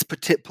its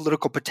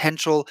political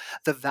potential,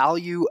 the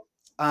value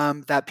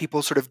that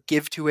people sort of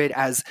give to it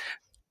as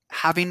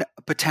having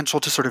a potential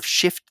to sort of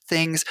shift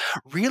things,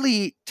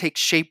 really takes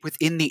shape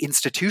within the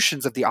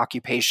institutions of the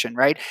occupation,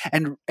 right?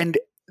 And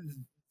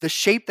the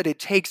shape that it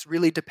takes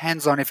really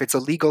depends on if it's a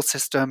legal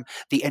system,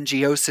 the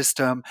NGO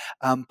system,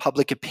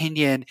 public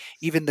opinion,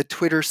 even the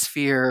Twitter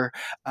sphere,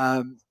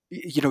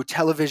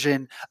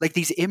 television. Like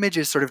these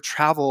images sort of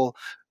travel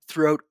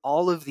throughout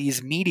all of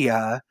these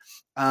media,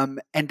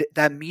 and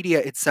that media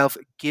itself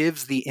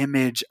gives the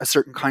image a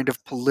certain kind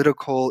of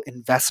political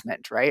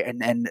investment, right?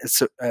 And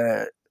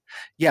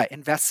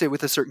invests it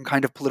with a certain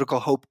kind of political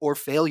hope or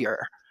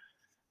failure.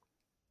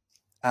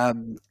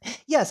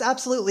 Yes,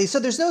 absolutely. So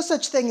there's no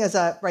such thing as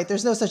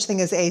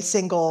a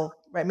single,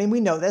 right? I mean, we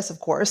know this, of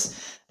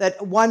course,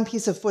 that one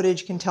piece of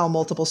footage can tell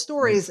multiple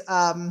stories.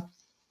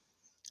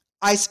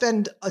 I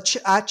spend a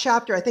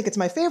chapter, I think it's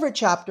my favorite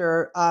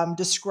chapter,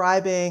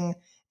 describing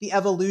the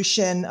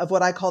evolution of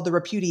what I call the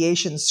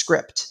repudiation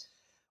script,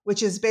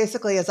 which is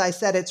basically, as I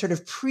said, it sort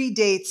of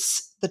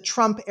predates the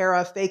Trump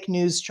era fake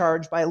news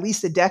charge by at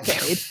least a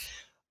decade.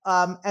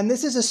 And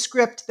this is a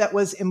script that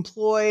was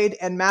employed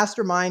and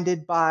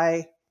masterminded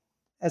by,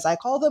 as I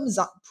call them,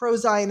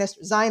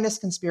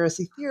 Zionist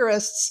conspiracy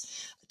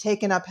theorists,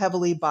 taken up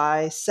heavily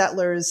by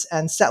settlers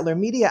and settler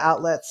media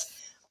outlets.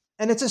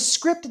 And it's a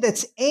script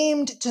that's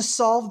aimed to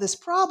solve this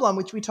problem,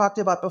 which we talked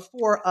about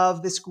before,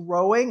 of this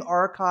growing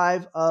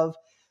archive of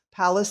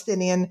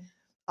Palestinian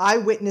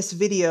eyewitness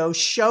video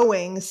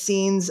showing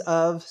scenes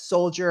of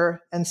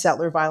soldier and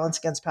settler violence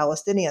against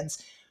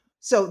Palestinians.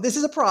 So this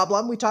is a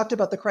problem. We talked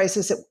about the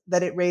crisis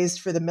that it raised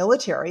for the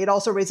military. It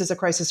also raises a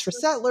crisis for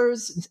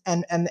settlers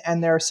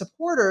and their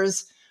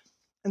supporters.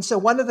 And so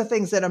one of the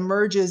things that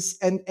emerges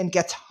and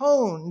gets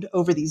honed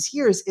over these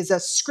years is a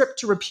script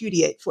to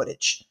repudiate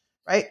footage,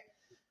 right?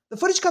 The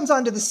footage comes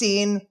onto the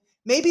scene.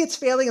 Maybe it's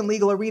failing in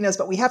legal arenas,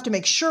 but we have to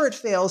make sure it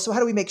fails. So how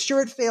do we make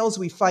sure it fails?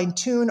 We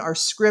fine-tune our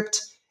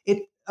script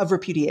of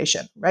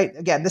repudiation, right?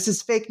 Again, this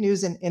is fake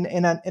news in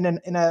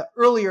an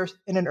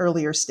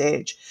earlier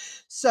stage.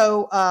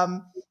 So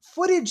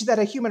footage that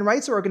a human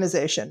rights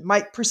organization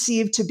might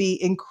perceive to be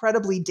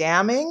incredibly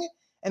damning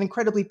and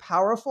incredibly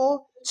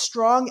powerful,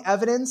 strong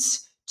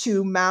evidence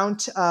to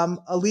mount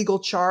a legal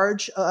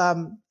charge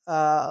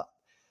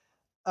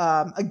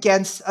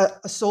against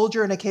a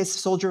soldier in a case of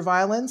soldier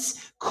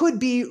violence, could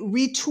be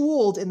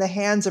retooled in the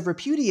hands of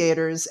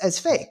repudiators as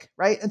fake,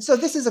 right? And so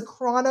this is a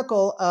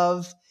chronicle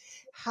of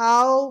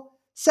how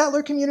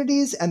settler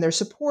communities and their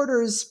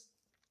supporters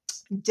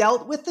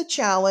dealt with the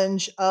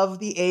challenge of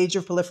the age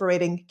of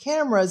proliferating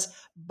cameras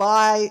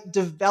by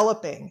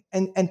developing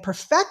and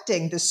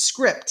perfecting the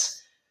script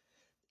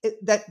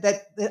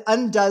that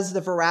undoes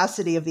the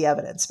veracity of the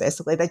evidence,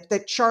 basically,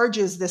 that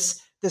charges this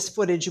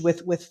footage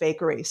with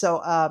fakery.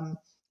 So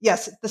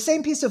yes, the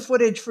same piece of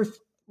footage for,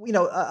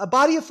 a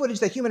body of footage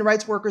that human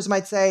rights workers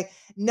might say,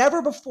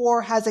 never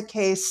before has a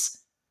case,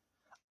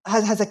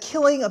 has a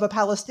killing of a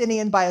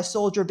Palestinian by a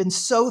soldier been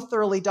so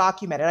thoroughly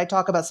documented. I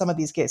talk about some of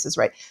these cases,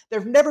 right? There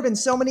have never been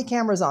so many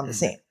cameras on the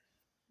scene.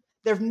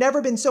 There have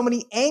never been so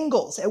many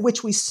angles at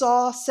which we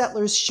saw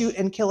settlers shoot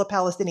and kill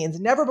Palestinians.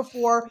 Never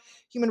before.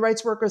 Human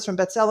rights workers from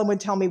B'Tselem would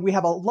tell me we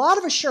have a lot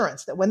of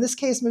assurance that when this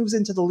case moves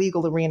into the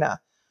legal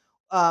arena,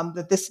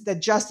 that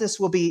justice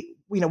will be,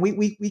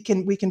 we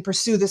can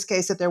pursue this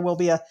case, that there will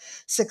be a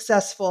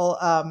successful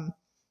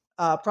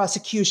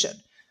prosecution.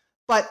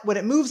 But when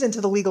it moves into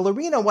the legal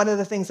arena, one of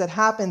the things that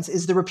happens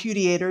is the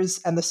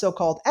repudiators and the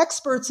so-called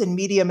experts in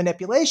media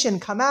manipulation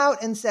come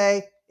out and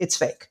say it's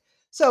fake.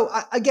 So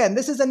again,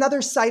 this is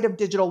another site of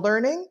digital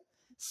learning,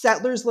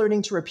 settlers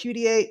learning to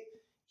repudiate,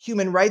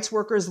 human rights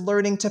workers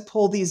learning to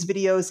pull these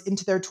videos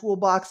into their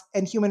toolbox,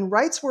 and human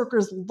rights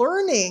workers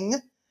learning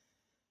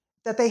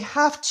that they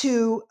have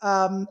to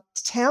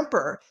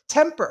temper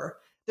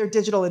their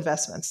digital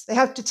investments. They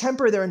have to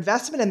temper their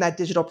investment in that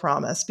digital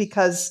promise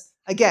because,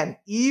 again,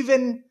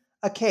 even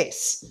a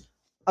case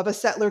of a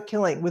settler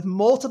killing with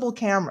multiple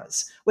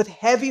cameras, with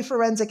heavy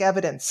forensic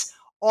evidence,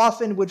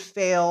 often would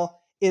fail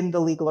in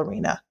the legal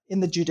arena, in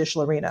the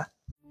judicial arena.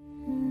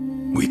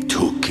 We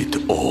took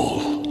it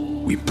all.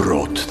 We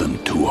brought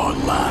them to our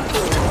land.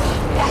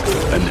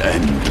 An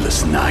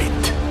endless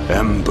night,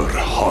 ember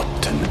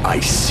hot and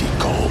icy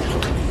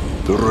cold.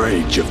 The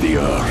rage of the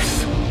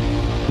earth.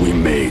 We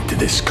made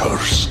this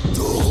curse.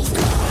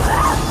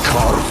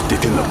 Carved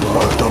it in the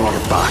blood on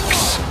our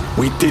backs.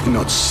 We did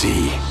not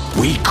see.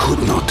 We could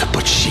not,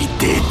 but she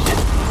did.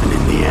 And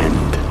in the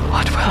end...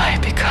 What will I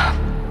become?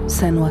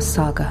 Senua's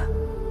Saga.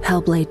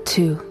 Hellblade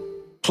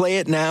 2. Play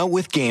it now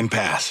with Game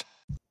Pass.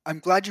 I'm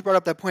glad you brought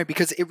up that point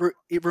because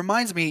it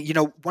reminds me,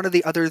 one of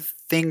the other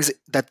things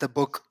that the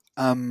book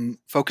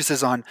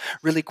focuses on,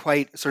 really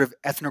quite sort of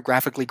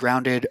ethnographically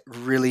grounded,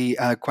 really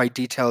quite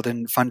detailed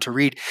and fun to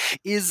read,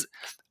 is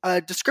a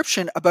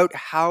description about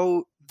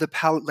how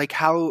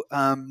how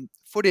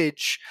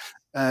footage,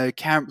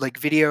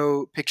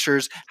 video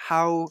pictures,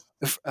 how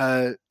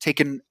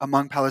taken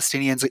among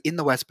Palestinians in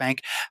the West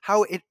Bank,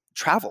 how it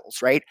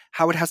travels, right?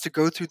 How it has to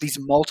go through these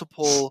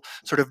multiple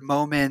sort of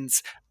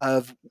moments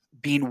of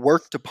being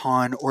worked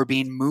upon or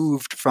being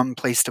moved from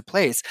place to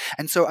place.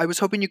 And so I was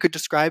hoping you could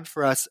describe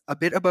for us a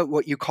bit about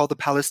what you call the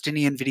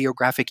Palestinian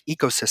videographic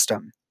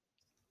ecosystem.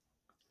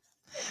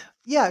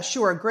 Yeah,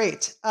 sure.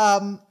 Great.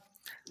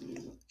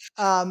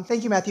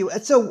 Thank you, Matthew.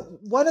 So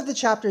one of the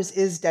chapters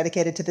is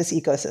dedicated to this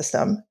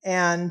ecosystem.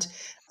 And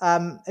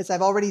as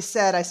I've already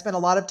said, I spent a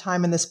lot of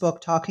time in this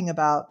book talking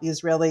about the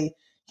Israeli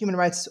human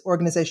rights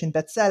organization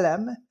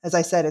B'Tselem. As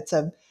I said, it's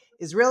an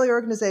Israeli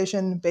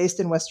organization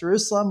based in West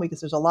Jerusalem, because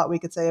there's a lot we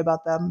could say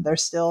about them. They're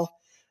still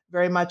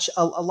very much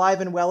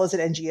alive and well as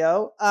an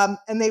NGO.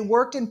 And they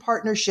worked in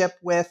partnership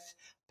with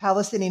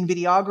Palestinian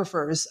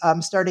videographers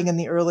starting in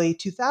the early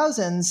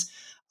 2000s,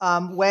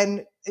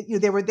 when they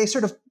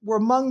were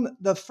among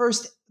the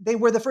first. They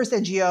were the first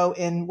NGO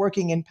in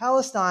working in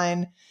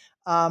Palestine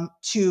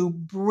to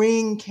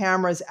bring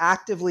cameras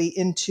actively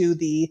into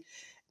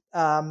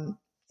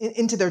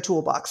into their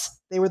toolbox.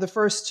 They were the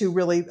first to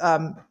really.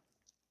 They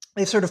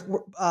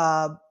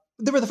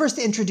were the first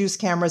to introduce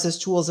cameras as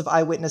tools of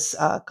eyewitness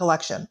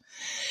collection.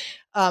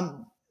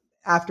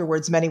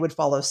 Afterwards, many would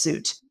follow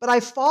suit. But I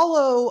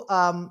follow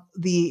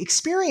the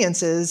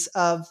experiences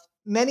of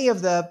many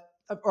of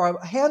or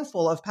a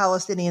handful of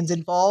Palestinians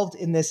involved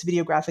in this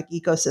videographic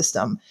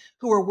ecosystem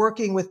who are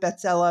working with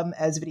B'Tselem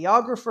as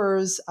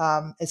videographers,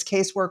 as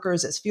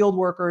caseworkers, as field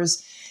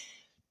workers,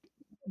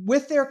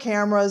 with their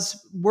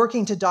cameras,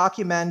 working to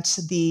document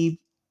the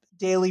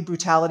daily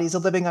brutalities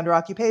of living under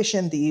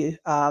occupation, the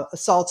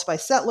assaults by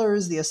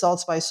settlers, the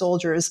assaults by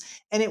soldiers.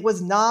 And it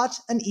was not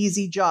an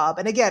easy job.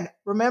 And again,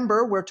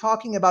 remember, we're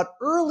talking about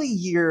early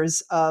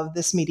years of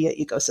this media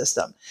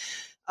ecosystem.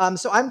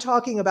 So I'm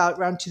talking about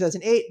around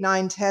 2008,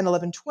 9, 10,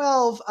 11,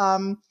 12,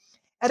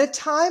 at a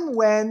time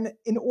when,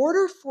 in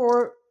order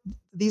for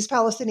these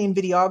Palestinian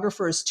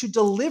videographers to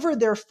deliver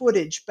their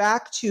footage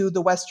back to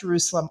the West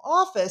Jerusalem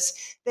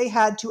office, they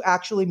had to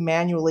actually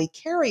manually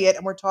carry it.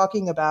 And we're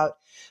talking about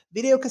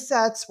video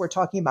cassettes, we're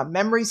talking about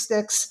memory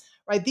sticks,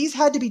 right? These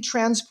had to be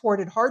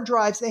transported, hard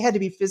drives, they had to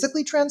be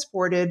physically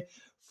transported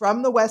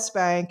from the West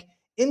Bank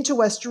into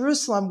West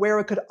Jerusalem, where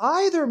it could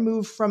either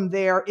move from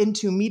there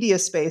into media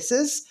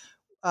spaces.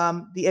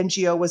 The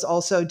NGO was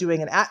also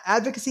doing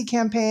advocacy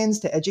campaigns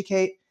to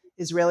educate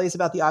Israelis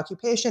about the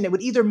occupation. It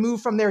would either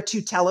move from there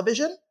to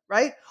television,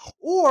 right?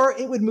 Or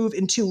it would move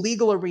into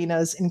legal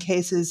arenas in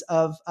cases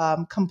of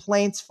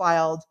complaints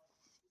filed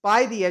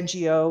by the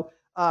NGO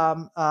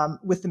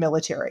with the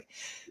military.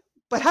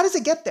 But how does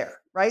it get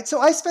there, right?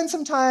 So I spent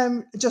some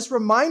time just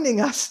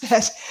reminding us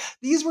that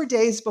these were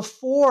days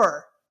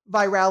before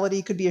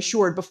virality could be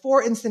assured,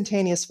 before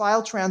instantaneous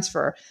file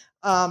transfer.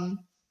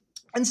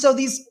 And so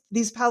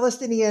these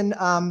Palestinian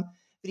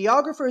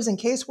videographers and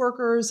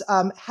caseworkers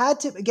had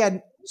to,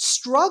 again,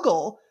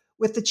 struggle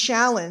with the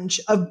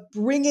challenge of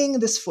bringing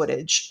this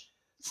footage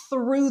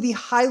through the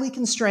highly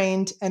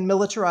constrained and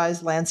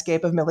militarized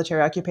landscape of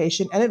military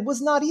occupation, and it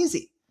was not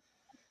easy.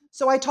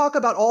 So I talk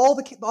about all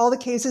the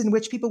cases in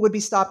which people would be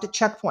stopped at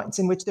checkpoints,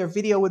 in which their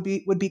video would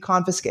be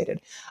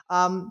confiscated.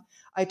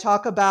 I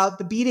talk about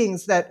the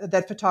beatings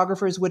that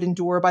photographers would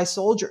endure by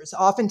soldiers,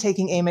 often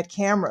taking aim at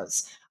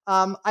cameras.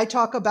 I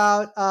talk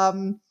about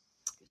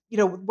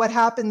what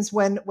happens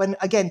when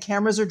again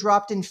cameras are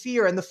dropped in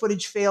fear and the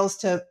footage fails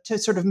to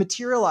sort of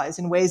materialize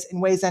in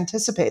ways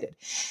anticipated.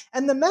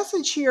 And the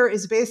message here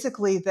is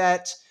basically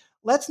that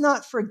let's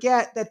not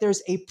forget that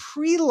there's a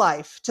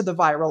pre-life to the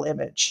viral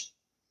image.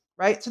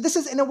 Right. So this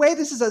is, in a way,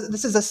 this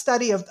is a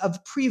study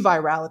of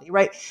pre-virality,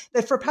 right?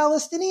 That for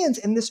Palestinians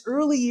in the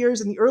early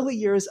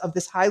years of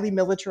this highly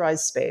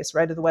militarized space,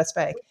 right, of the West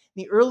Bank,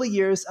 in the early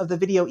years of the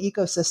video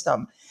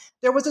ecosystem,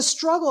 there was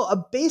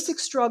a basic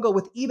struggle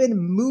with even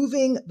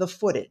moving the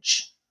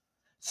footage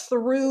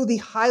through the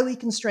highly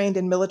constrained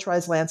and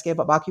militarized landscape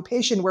of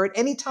occupation, where at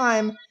any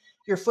time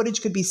your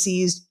footage could be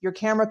seized, your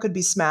camera could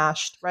be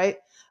smashed, right?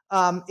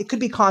 It could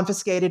be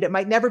confiscated. It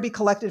might never be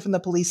collected from the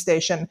police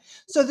station.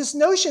 So this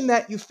notion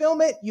that you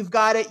film it, you've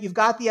got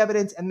the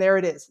evidence, and there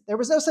it is. There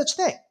was no such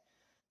thing.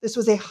 This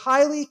was a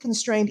highly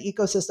constrained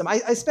ecosystem.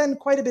 I spend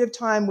quite a bit of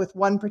time with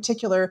one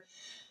particular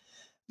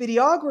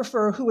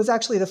videographer who was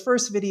actually the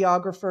first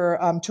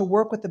videographer to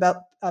work with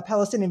the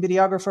Palestinian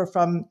videographer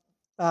from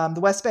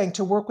the West Bank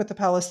to work with the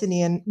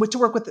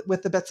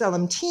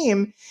B'Tselem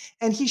team.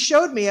 And he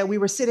showed me, we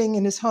were sitting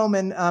in his home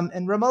in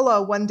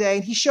Ramallah one day,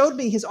 and he showed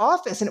me his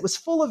office, and it was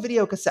full of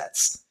video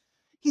cassettes.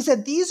 He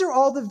said, these are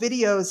all the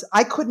videos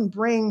I couldn't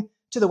bring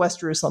to the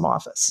West Jerusalem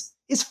office.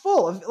 It's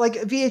full of like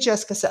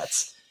VHS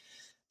cassettes.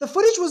 The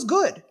footage was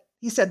good.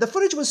 He said the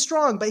footage was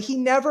strong, but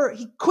he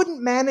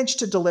couldn't manage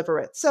to deliver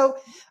it. So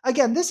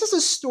again, this is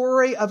a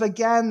story of,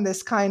 again,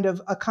 this kind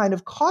of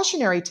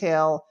cautionary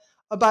tale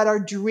about our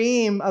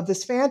dream of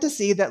this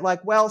fantasy that,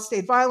 like, well,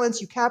 state violence,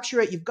 you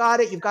capture it, you've got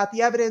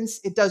the evidence,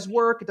 it does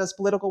work, it does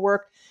political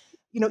work.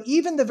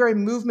 even the very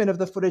movement of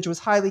the footage was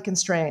highly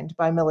constrained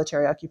by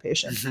military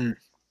occupation. Mm-hmm.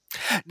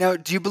 Now,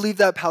 do you believe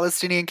that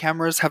Palestinian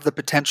cameras have the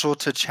potential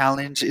to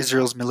challenge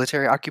Israel's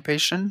military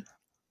occupation?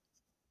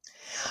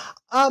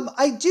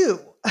 I do.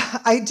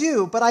 I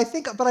do, but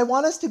I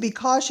want us to be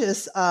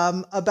cautious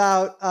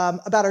about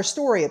our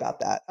story about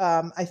that.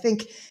 I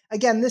think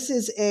again,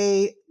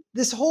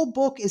 this whole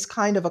book is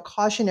kind of a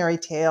cautionary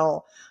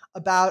tale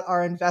about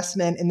our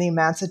investment in the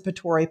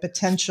emancipatory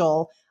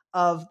potential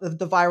of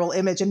the viral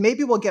image, and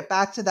maybe we'll get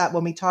back to that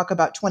when we talk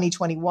about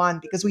 2021,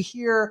 because we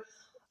hear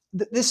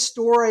this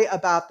story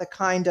about the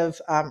kind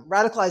of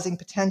radicalizing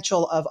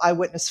potential of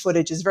eyewitness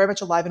footage is very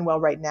much alive and well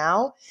right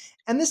now.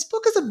 And this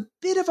book is a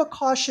bit of a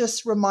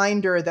cautious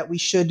reminder that we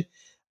should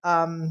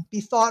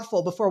be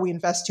thoughtful before we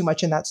invest too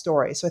much in that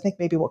story. So I think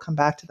maybe we'll come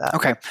back to that.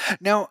 Okay.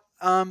 Now,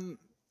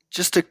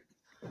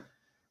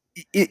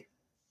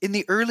 in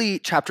the early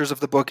chapters of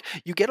the book,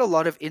 you get a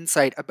lot of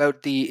insight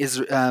about the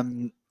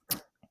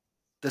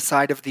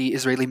side of the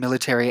Israeli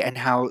military and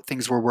how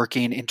things were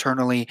working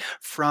internally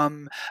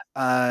from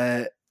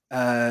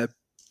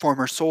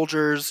former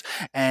soldiers,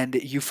 and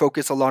you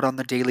focus a lot on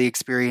the daily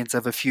experience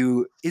of a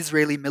few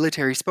Israeli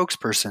military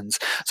spokespersons.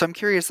 So I'm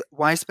curious,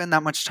 why spend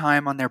that much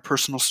time on their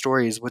personal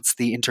stories? What's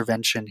the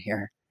intervention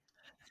here?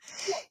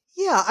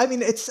 Yeah, I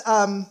mean, it's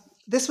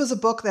this was a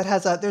book that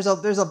has there's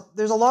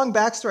a long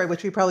backstory,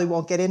 which we probably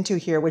won't get into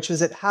here, which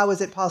was how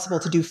is it possible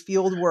to do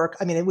field work?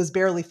 I mean, it was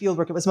barely field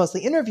work; it was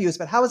mostly interviews.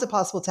 But how is it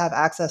possible to have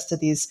access to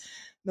these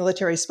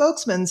military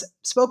spokespersons?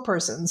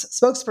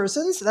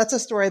 That's a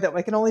story that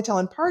I can only tell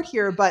in part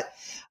here, but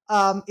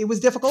it was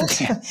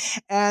difficult,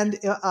 and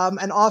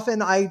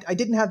often I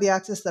didn't have the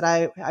access that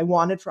I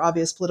wanted for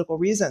obvious political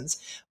reasons.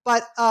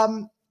 But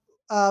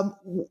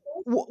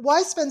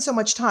why spend so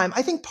much time?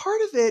 I think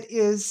part of it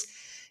is,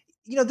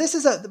 this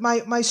is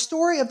my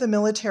story of the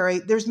military.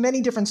 There's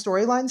many different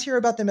storylines here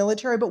about the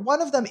military, but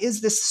one of them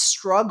is this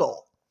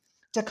struggle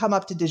to come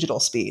up to digital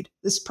speed,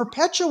 this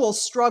perpetual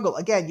struggle.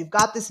 Again, you've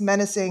got this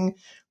menacing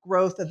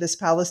growth of this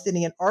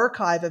Palestinian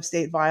archive of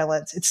state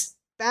violence. It's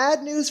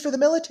bad news for the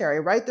military,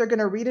 right? They're going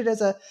to read it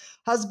as a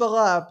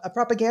Hezbollah, a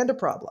propaganda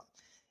problem.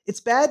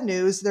 It's bad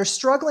news. They're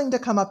struggling to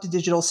come up to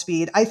digital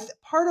speed. I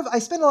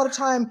spend a lot of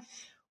time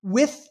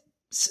with,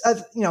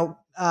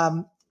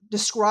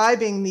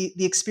 describing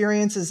the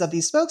experiences of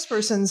these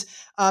spokespersons,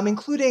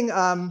 including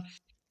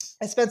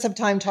I spent some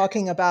time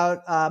talking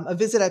about a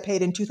visit I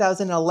paid in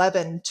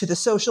 2011 to the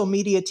social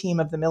media team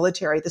of the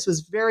military. This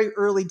was very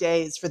early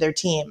days for their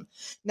team.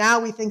 Now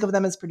we think of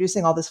them as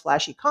producing all this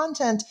flashy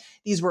content.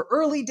 These were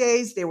early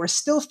days. They were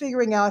still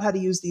figuring out how to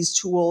use these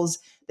tools.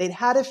 They'd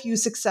had a few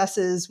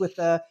successes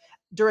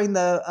during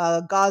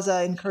the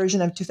Gaza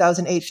incursion of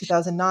 2008,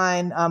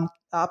 2009,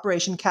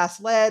 Operation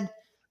Cast Lead.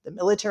 The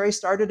military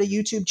started a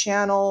YouTube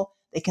channel.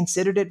 They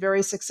considered it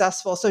very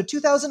successful. So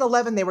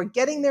 2011, they were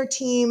getting their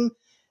team.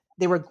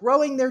 They were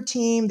growing their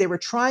team. They were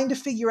trying to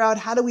figure out,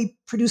 how do we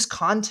produce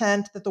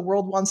content that the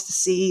world wants to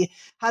see?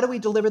 How do we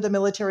deliver the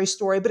military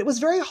story? But it was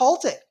very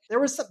halting. There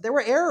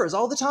were errors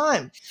all the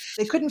time.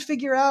 They couldn't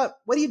figure out,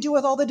 what do you do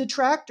with all the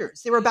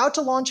detractors? They were about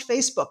to launch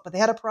Facebook, but they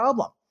had a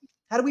problem.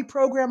 How do we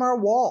program our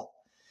wall?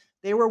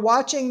 They were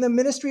watching the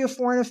Ministry of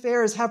Foreign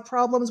Affairs have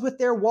problems with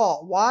their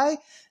wall. Why?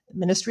 The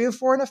Ministry of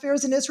Foreign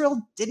Affairs in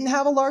Israel didn't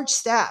have a large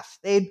staff.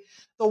 The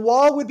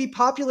wall would be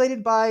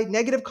populated by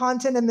negative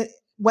content, and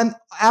when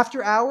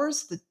after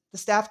hours, the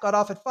staff got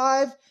off at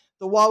 5,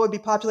 the wall would be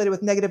populated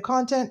with negative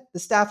content. The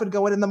staff would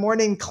go in the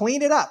morning,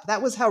 clean it up.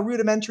 That was how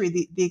rudimentary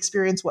the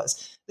experience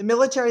was. The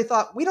military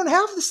thought, we don't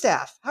have the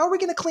staff. How are we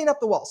going to clean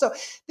up the wall? So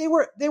they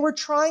were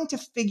trying to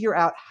figure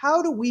out,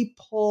 how do we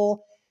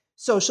pull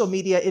social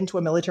media into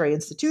a military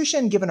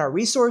institution, given our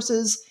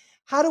resources?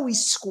 How do we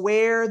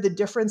square the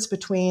difference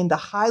between the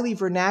highly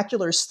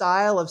vernacular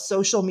style of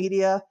social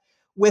media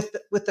with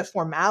the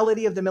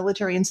formality of the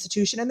military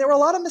institution? And there were a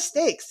lot of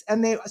mistakes.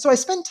 So I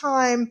spend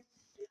time,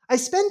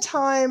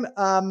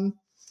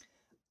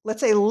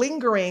 let's say,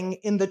 lingering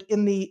in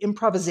the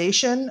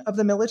improvisation of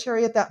the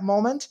military at that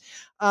moment.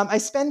 I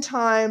spend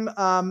time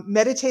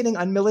meditating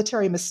on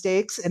military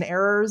mistakes and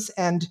errors,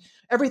 and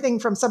everything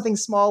from something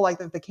small like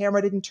the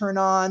camera didn't turn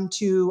on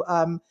to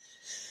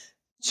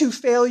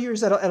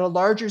failures at a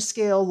larger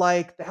scale,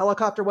 like the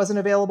helicopter wasn't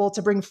available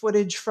to bring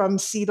footage from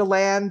sea to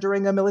land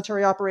during a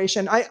military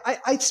operation.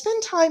 I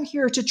spend time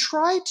here to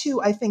try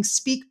to, I think,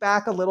 speak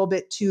back a little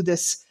bit to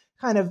this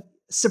kind of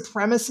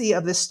supremacy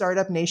of this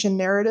startup nation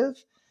narrative,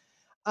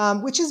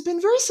 which has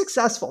been very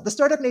successful. The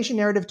startup nation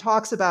narrative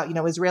talks about,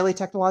 Israeli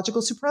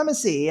technological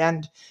supremacy,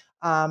 and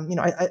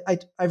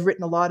I've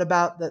written a lot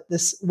about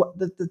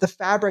the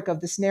fabric of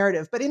this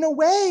narrative. But in a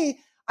way,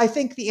 I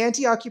think the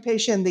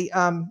anti-occupation, the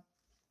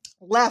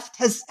left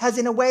has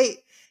in a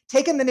way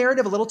taken the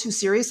narrative a little too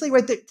seriously.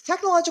 Right, the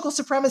technological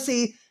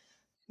supremacy,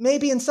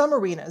 maybe in some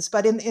arenas,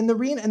 but in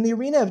the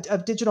arena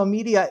of digital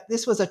media,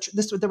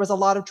 there was a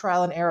lot of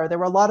trial and error. There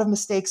were a lot of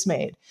mistakes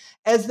made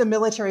as the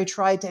military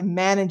tried to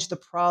manage the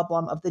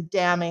problem of the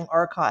damning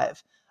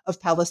archive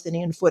of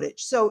Palestinian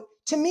footage. So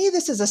to me,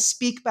 this is a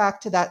speak back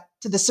to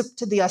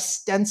the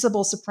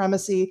ostensible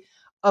supremacy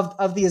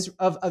of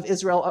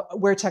Israel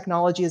where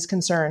technology is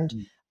concerned.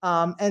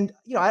 And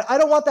I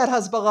don't want that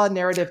Hezbollah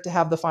narrative to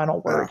have the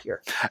final word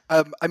here.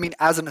 I mean,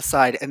 as an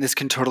aside, and this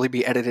can totally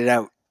be edited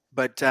out,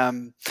 but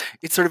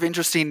it's sort of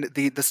interesting,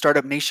 the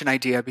Startup Nation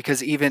idea,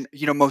 because even,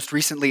 most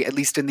recently, at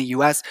least in the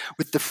US,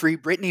 with the Free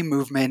Britney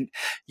movement,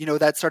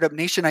 that Startup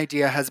Nation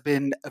idea has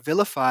been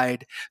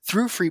vilified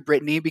through Free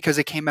Britney because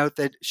it came out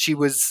that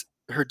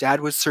her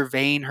dad was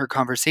surveying her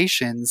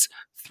conversations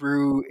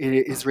through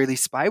Israeli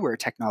spyware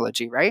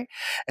technology, right?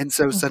 And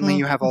so suddenly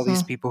you have all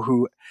these people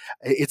who,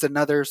 it's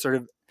another sort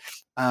of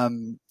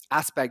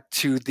aspect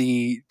to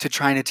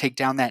trying to take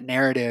down that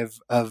narrative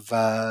of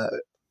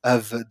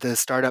the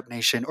Startup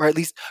Nation, or at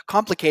least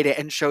complicate it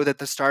and show that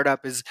the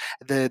startup is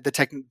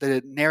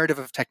the narrative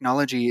of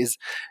technology is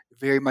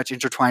very much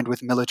intertwined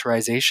with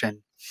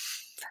militarization.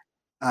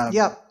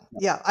 Yeah.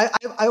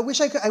 I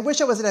wish I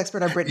wish I was an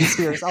expert on Britney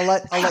Spears. I'll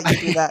let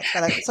you do that.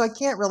 But so I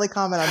can't really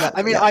comment on that.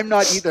 I mean, I'm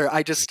not either.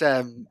 I just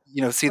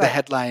see the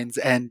headlines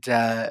and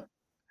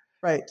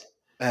right.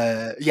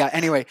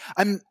 Anyway,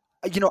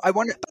 I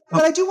want to,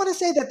 but I do want to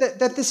say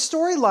that this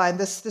storyline,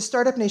 the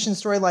Startup Nation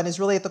storyline, is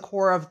really at the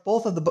core of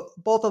both of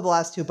the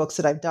last two books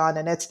that I've done,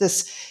 and it's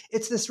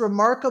this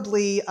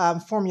remarkably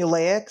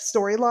formulaic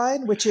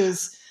storyline, which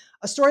is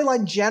a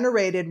storyline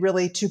generated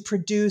really to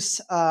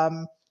produce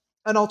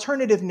an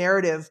alternative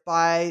narrative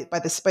by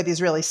the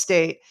Israeli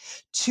state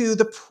to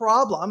the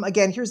problem.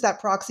 Again, here's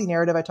that proxy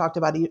narrative I talked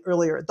about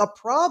earlier. The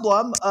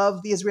problem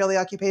of the Israeli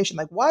occupation.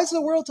 Like, why is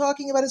the world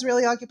talking about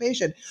Israeli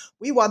occupation?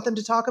 We want them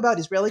to talk about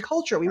Israeli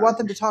culture. We want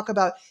them to talk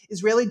about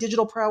Israeli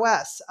digital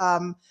prowess,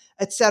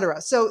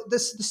 etc. So the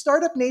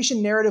Startup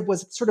Nation narrative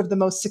was sort of the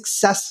most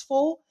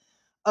successful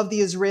of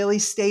the Israeli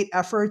state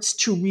efforts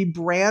to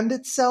rebrand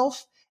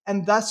itself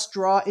and thus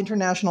draw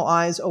international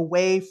eyes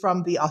away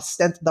from the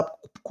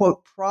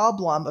quote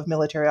problem of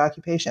military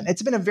occupation.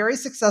 It's been a very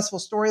successful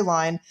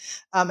storyline.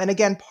 And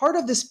again, part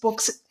of this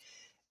book's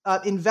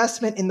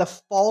investment in the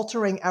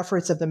faltering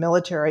efforts of the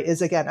military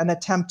is, again, an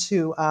attempt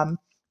to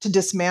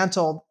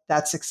dismantle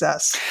that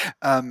success.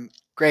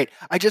 Great.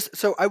 I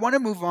want to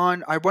move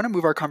on. I want to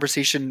move our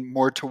conversation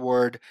more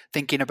toward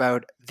thinking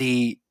about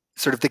the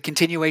sort of the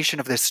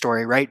continuation of this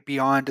story, right,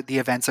 beyond the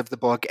events of the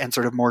book and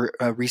sort of more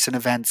recent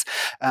events.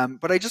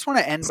 But I just want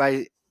to end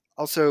by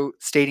also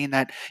stating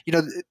that,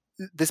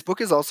 this book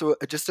is also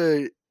just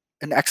an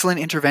excellent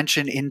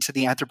intervention into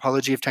the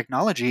anthropology of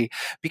technology,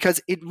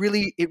 because it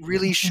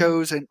really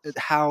shows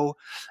how,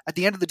 at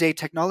the end of the day,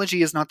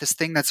 technology is not this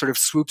thing that sort of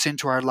swoops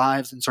into our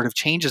lives and sort of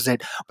changes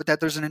it, but that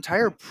there's an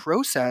entire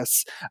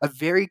process, a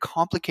very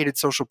complicated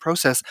social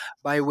process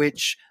by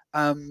which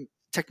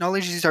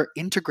technologies are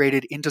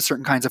integrated into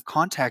certain kinds of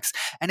contexts.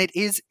 And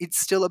it's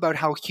still about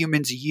how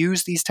humans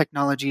use these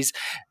technologies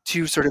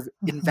to sort of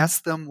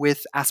invest them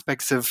with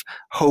aspects of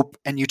hope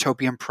and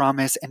utopian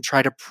promise, and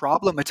try to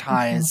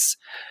problematize,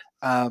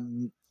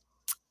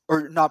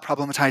 or not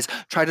problematize,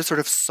 try to sort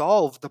of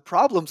solve the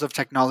problems of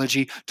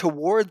technology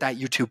toward that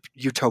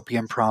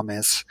utopian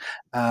promise.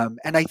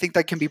 And I think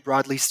that can be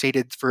broadly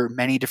stated for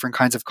many different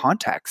kinds of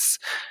contexts.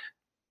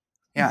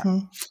 Yeah.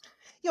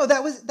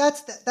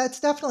 That's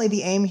definitely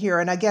the aim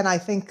here. And again, I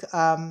think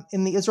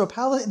in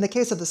the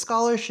case of the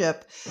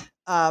scholarship,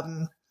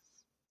 and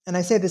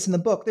I say this in the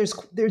book,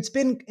 there's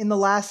been in the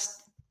last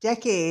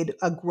decade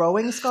a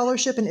growing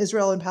scholarship in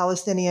Israel and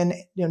Palestinian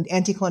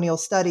anti-colonial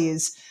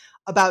studies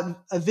about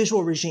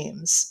visual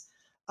regimes.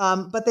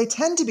 But they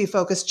tend to be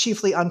focused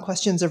chiefly on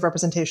questions of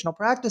representational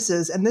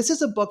practices. And this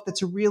is a book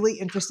that's really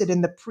interested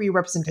in the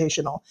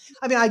pre-representational.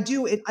 I mean,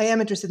 I am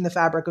interested in the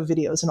fabric of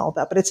videos and all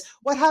that, but it's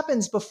what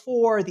happens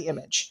before the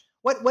image.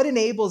 What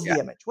enables the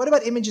image? What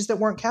about images that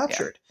weren't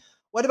captured?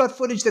 What about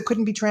footage that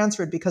couldn't be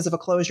transferred because of a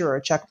closure or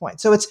a checkpoint?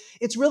 So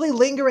it's really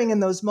lingering in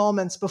those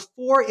moments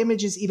before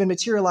images even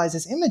materialize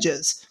as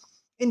images.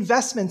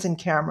 Investments in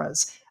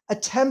cameras,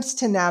 attempts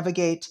to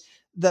navigate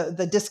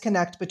the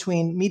disconnect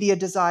between media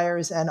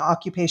desires and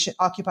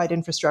occupied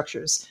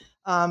infrastructures.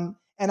 And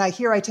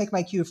I take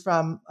my cue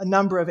from a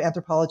number of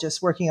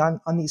anthropologists working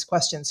on these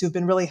questions who've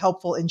been really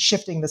helpful in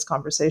shifting this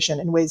conversation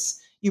in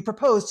ways you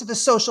propose to the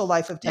social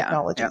life of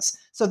technologies.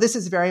 So this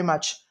is very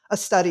much a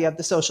study of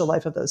the social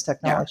life of those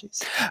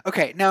technologies.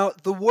 Okay, now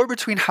the war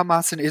between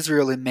Hamas and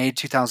Israel in May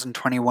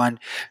 2021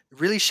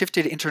 really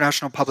shifted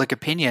international public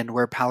opinion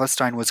where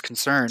Palestine was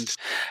concerned.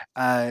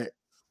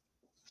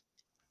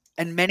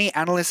 And many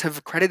analysts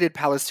have credited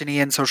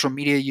Palestinian social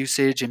media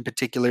usage, in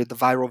particular the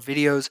viral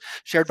videos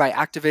shared by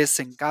activists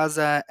in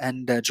Gaza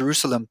and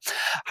Jerusalem.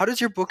 How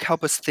does your book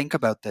help us think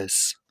about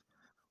this?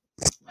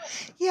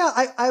 Yeah,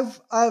 I've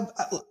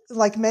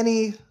like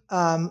many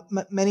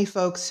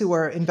folks who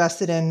are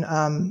invested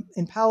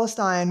in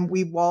Palestine,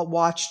 we've all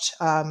watched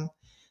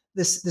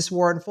this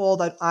war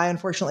unfold. I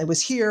unfortunately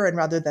was here and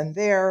rather than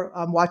there,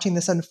 watching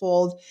this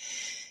unfold.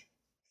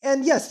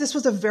 And yes, this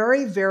has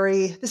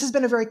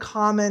been a very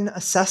common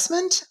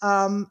assessment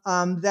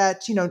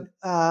that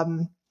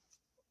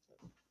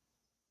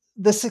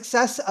the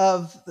success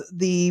of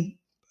the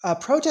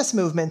protest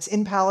movements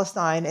in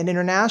Palestine and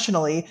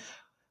internationally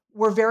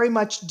were very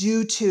much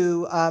due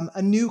to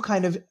a new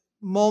kind of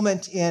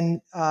moment in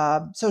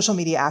social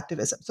media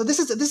activism. So this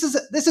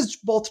is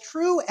both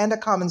true and a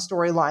common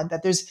storyline,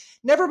 that there's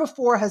never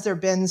before has there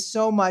been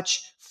so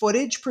much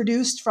footage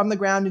produced from the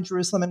ground in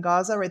Jerusalem and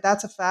Gaza, right?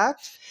 That's a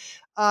fact.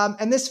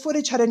 And this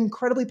footage had an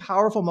incredibly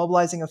powerful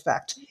mobilizing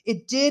effect.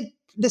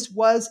 This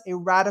was a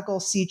radical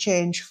sea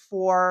change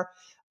for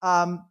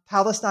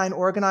Palestine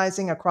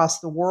organizing across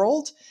the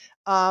world.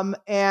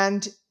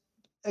 And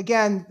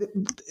again,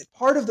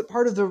 part of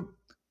the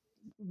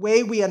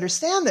way we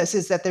understand this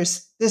is that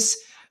there's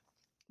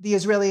the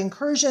Israeli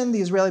incursion,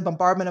 the Israeli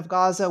bombardment of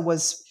Gaza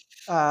was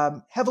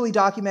heavily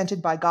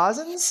documented by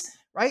Gazans,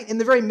 right? In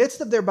the very midst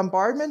of their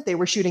bombardment, they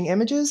were shooting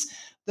images.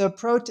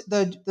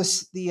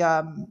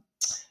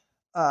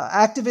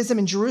 Activism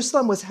in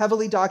Jerusalem was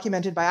heavily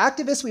documented by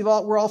activists.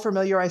 We're all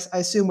familiar, I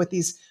assume, with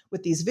these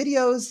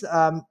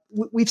videos.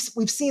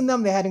 We've seen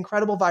them. They had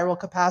incredible viral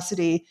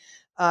capacity,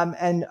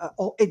 and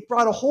it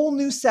brought a whole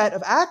new set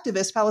of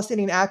activists,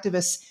 Palestinian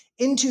activists,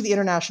 into the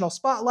international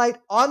spotlight,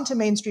 onto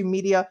mainstream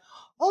media.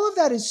 All of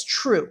that is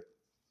true.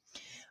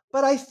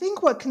 But I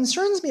think what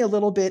concerns me a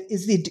little bit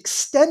is the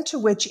extent to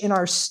which, in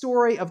our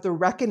story of the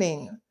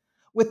reckoning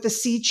with the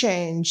sea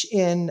change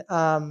in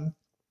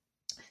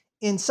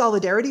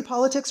solidarity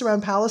politics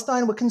around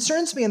Palestine, what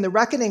concerns me in the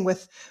reckoning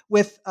with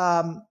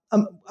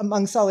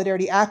among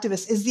solidarity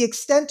activists is the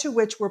extent to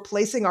which we're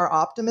placing our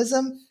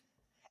optimism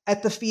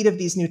at the feet of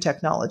these new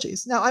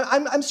technologies. Now,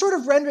 I'm sort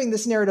of rendering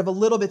this narrative a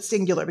little bit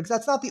singular because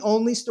that's not the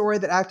only story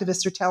that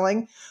activists are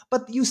telling,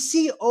 but you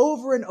see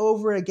over and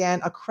over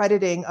again a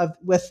crediting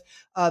with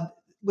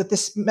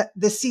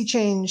this sea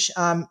change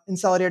in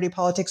solidarity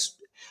politics.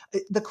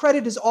 The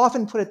credit is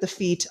often put at the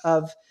feet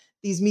of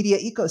these media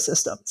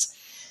ecosystems.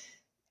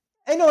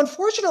 I know,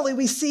 unfortunately,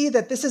 we see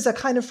that this is a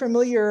kind of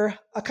familiar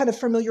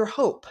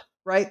hope,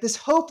 right? This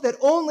hope that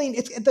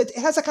it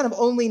has a kind of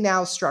only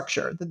now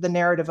structure, the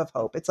narrative of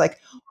hope. It's like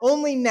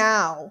only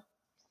now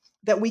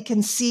that we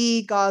can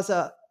see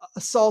Gaza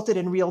assaulted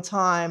in real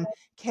time.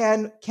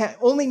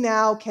 Only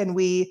now can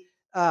we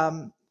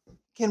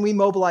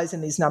mobilize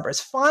in these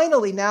numbers.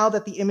 Finally, now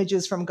that the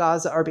images from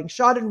Gaza are being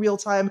shot in real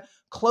time,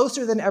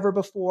 closer than ever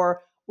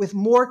before, with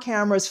more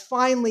cameras,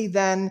 finally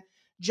then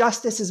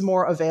justice is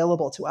more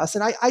available to us.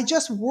 And I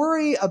just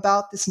worry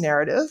about this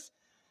narrative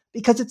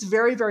because it's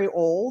very, very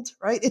old,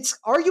 right? It's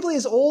arguably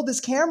as old as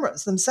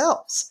cameras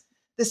themselves.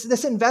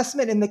 This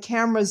investment in the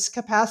camera's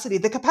capacity,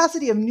 the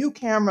capacity of new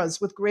cameras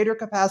with greater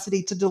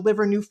capacity to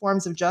deliver new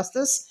forms of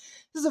justice.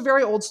 This is a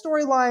very old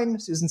storyline.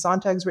 Susan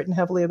Sontag's written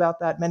heavily about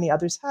that. Many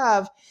others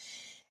have.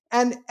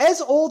 And as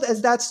old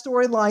as that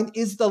storyline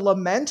is the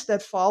lament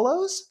that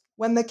follows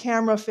when the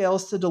camera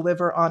fails to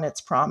deliver on its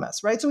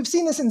promise, right? So we've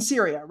seen this in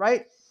Syria,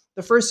 right?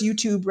 The first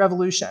YouTube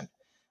revolution.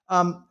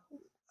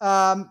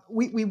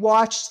 We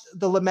watched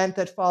the lament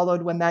that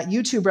followed when that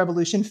YouTube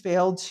revolution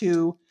failed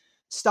to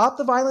stop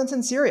the violence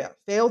in Syria,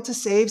 failed to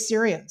save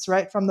Syrians,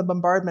 right, from the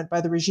bombardment by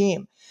the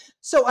regime.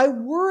 So I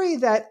worry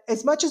that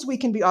as much as we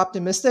can be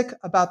optimistic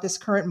about this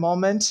current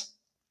moment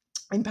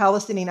in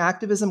Palestinian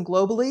activism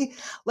globally,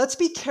 let's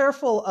be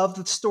careful of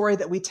the story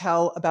that we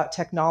tell about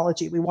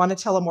technology. We want to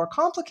tell a more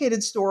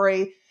complicated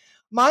story,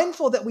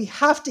 mindful that we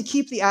have to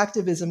keep the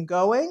activism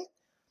going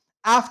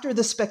after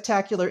the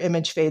spectacular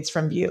image fades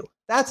from view.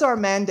 That's our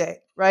mandate,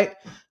 right?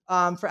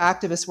 For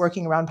activists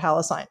working around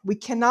Palestine. We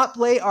cannot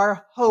lay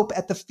our hope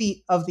at the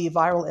feet of the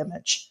viral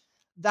image.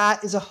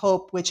 That is a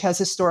hope which has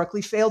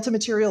historically failed to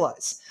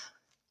materialize.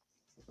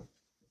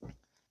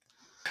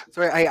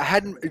 Sorry, I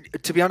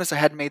hadn't, to be honest, I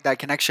hadn't made that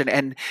connection.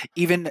 And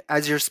even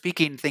as you're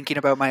speaking, thinking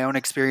about my own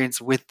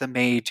experience with the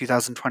May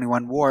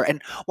 2021 war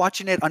and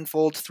watching it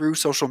unfold through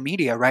social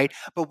media, right?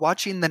 But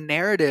watching the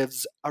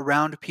narratives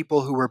around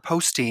people who were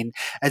posting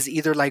as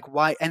either like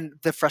why, and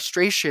the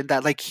frustration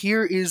that like,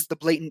 here is the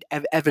blatant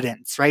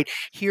evidence, right?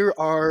 Here's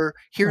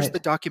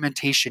the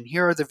documentation.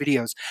 Here are the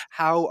videos.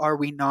 How are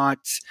we not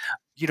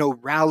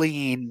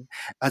rallying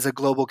as a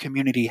global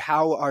community?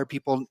 How are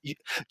people,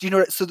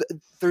 so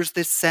there's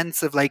this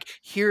sense of like,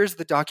 here's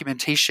the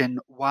documentation.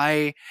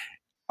 Why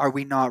are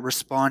we not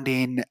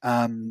responding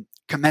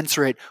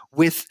commensurate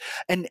with,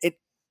 and it,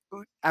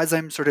 as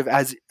I'm sort of,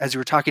 as you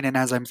were talking and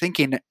as I'm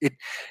thinking,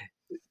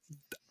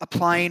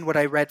 applying what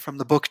I read from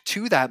the book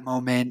to that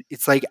moment,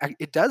 it's like,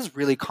 it does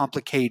really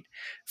complicate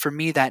for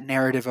me that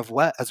narrative of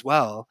what as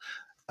well.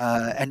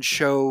 And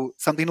show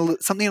something a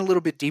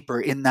little bit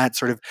deeper in that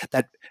sort of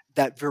that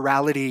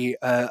virality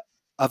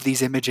of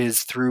these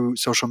images through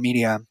social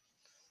media.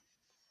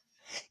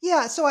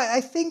 Yeah, so I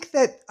think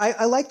that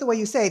I like the way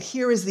you say it.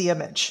 Here is the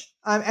image,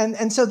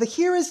 and so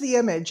here is the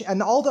image,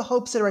 and all the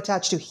hopes that are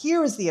attached to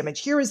here is the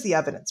image. Here is the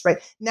evidence. Right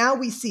now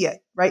we see it.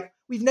 Right,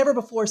 we've never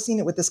before seen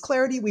it with this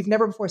clarity. We've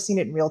never before seen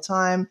it in real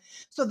time.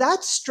 So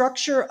that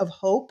structure of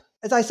hope,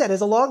 as I said, has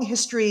a long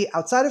history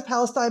outside of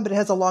Palestine, but it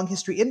has a long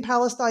history in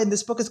Palestine.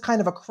 This book is kind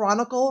of a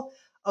chronicle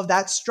of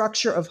that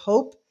structure of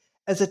hope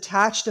as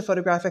attached to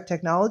photographic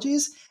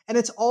technologies. And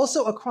it's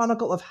also a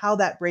chronicle of how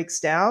that breaks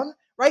down,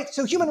 right?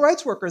 So human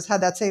rights workers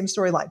had that same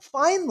storyline.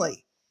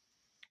 Finally,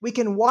 We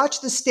can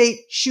watch the state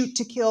shoot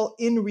to kill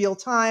in real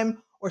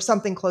time or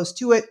something close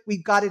to it. We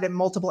got it at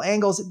multiple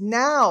angles.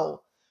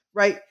 Now,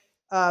 right,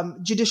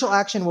 judicial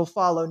action will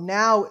follow.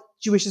 Now,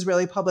 Jewish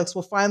Israeli publics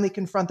will finally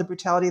confront the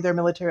brutality of their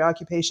military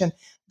occupation.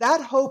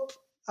 That hope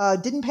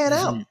didn't pan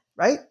out,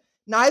 right?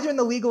 Neither in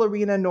the legal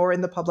arena nor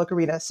in the public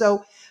arena.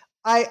 So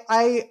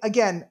I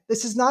again,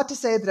 this is not to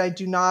say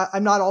that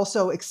I'm not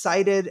also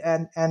excited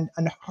and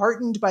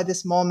heartened by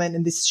this moment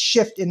and this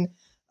shift in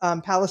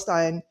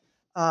Palestine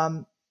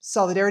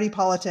solidarity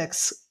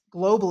politics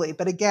globally.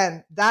 But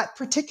again, that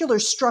particular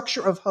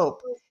structure of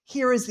hope,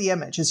 here is the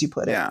image, as you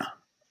put it. Yeah.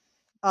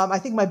 I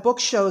think my book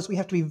shows we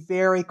have to be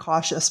very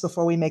cautious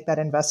before we make that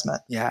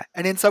investment. Yeah.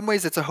 And in some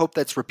ways, it's a hope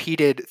that's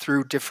repeated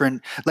through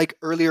different, like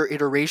earlier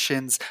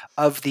iterations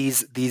of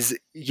these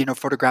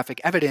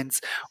photographic evidence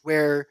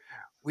where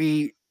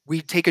we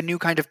take a new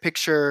kind of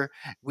picture,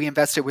 we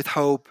invest it with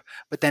hope,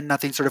 but then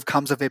nothing sort of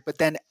comes of it. But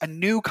then a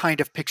new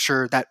kind of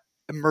picture that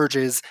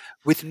emerges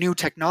with new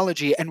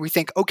technology, and we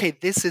think, okay,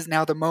 this is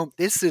now the moment,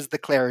 this is the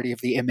clarity of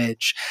the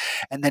image,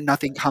 and then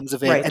nothing comes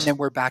of it, Right. and then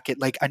we're back at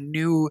like a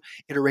new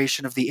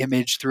iteration of the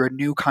image through a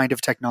new kind of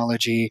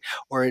technology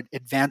or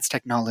advanced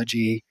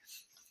technology.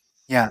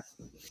 Yeah.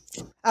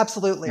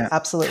 Absolutely. Yeah.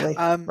 Absolutely.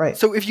 Right.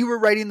 So if you were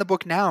writing the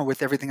book now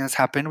with everything that's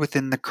happened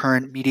within the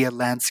current media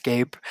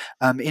landscape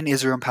in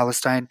Israel and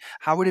Palestine,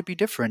 how would it be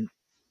different?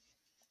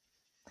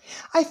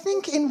 I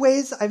think in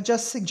ways I've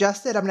just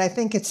suggested. I mean, I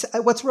think it's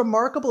what's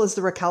remarkable is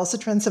the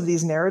recalcitrance of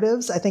these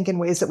narratives. I think in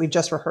ways that we've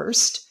just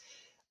rehearsed,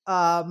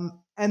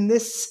 and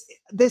this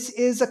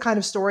is a kind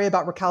of story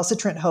about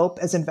recalcitrant hope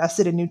as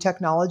invested in new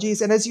technologies.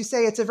 And as you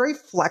say, it's a very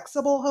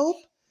flexible hope.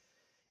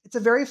 It's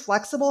a very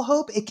flexible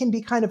hope. It can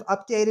be kind of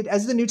updated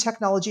as the new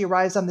technology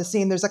arrives on the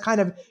scene. There's a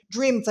kind of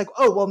dream. It's like,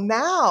 oh, well,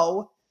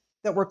 now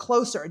that we're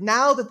closer,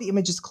 now that the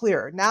image is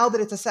clear, now that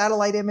it's a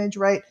satellite image,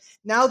 right?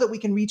 Now that we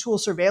can retool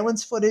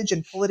surveillance footage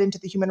and pull it into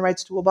the human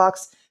rights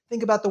toolbox.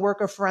 Think about the work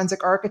of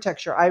forensic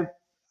architecture. I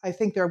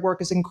think their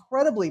work is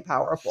incredibly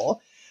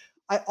powerful.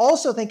 I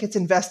also think it's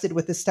invested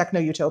with this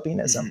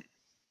techno-utopianism.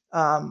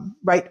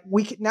 Right?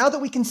 Now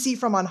that we can see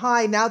from on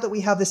high, now that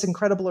we have this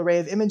incredible array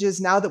of images,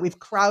 now that we've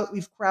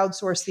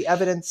crowdsourced the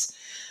evidence.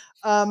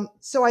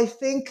 So I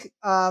think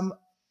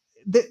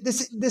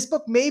this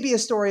book may be a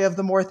story of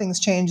the more things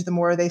change, the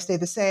more they stay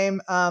the same.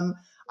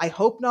 I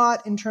hope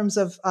not in terms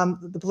of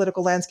the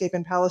political landscape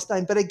in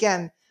Palestine. But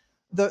again,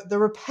 the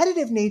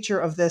repetitive nature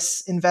of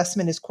this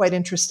investment is quite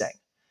interesting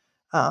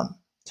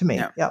to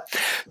me. Yeah.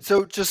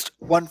 So just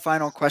one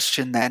final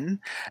question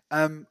then.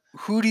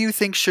 Who do you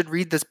think should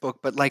read this book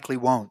but likely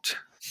won't?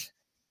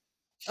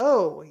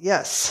 Oh,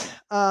 yes.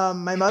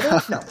 My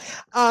mother? No.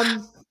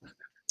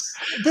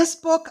 This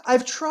book,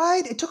 I've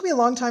tried. It took me a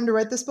long time to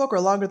write this book, or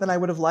longer than I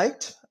would have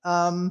liked.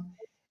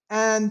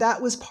 And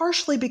that was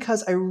partially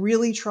because I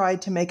really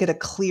tried to make it a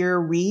clear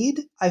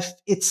read.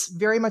 It's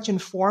very much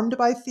informed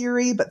by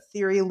theory, but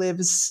theory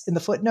lives in the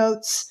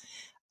footnotes.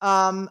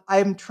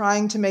 I'm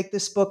trying to make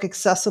this book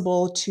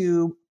accessible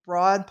to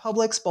broad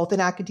publics, both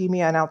in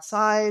academia and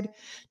outside,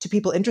 to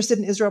people interested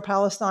in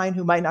Israel-Palestine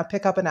who might not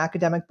pick up an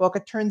academic book.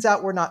 It turns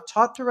out we're not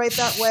taught to write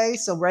that way.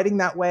 So writing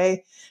that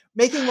way,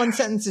 making one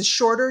sentence is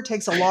shorter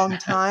takes a long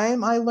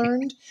time, I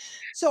learned.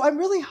 So I'm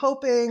really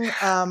hoping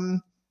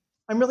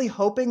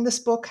this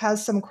book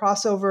has some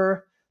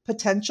crossover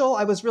potential.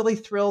 I was really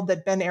thrilled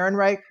that Ben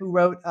Ehrenreich, who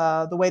wrote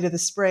The Way to the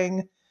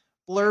Spring,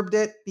 blurbed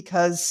it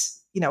because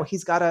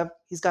he's got a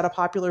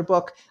popular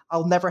book.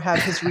 I'll never have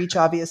his reach,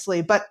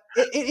 obviously, but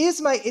it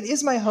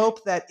is my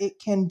hope that it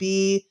can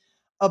be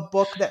a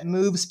book that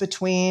moves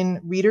between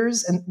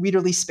readers and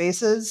readerly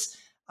spaces.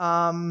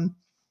 That's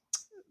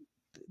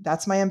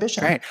my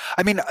ambition. Right.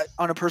 I mean,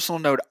 on a personal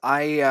note,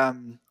 I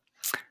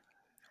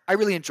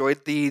really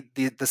enjoyed the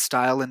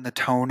style and the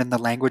tone and the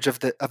language of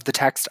the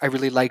text. I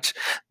really liked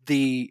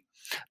the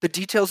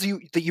details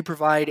that you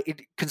provide.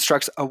 It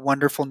constructs a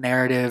wonderful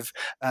narrative,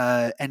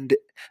 and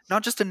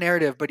not just a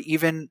narrative, but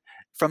even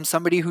from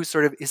somebody who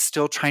sort of is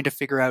still trying to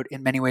figure out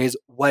in many ways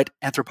what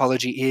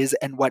anthropology is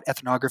and what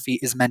ethnography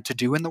is meant to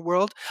do in the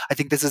world. I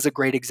think this is a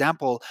great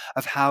example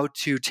of how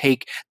to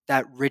take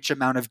that rich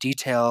amount of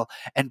detail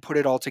and put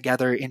it all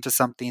together into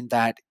something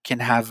that can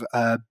have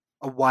a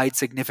wide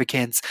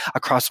significance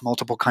across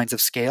multiple kinds of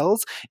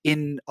scales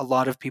in a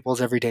lot of people's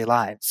everyday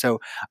lives.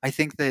 So I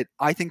think that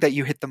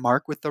you hit the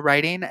mark with the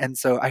writing, and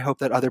so I hope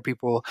that other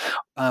people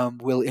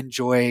will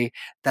enjoy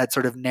that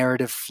sort of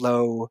narrative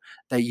flow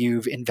that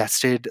you've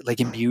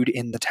imbued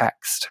in the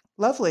text.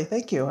 Lovely,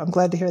 thank you. I'm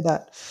glad to hear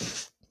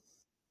that.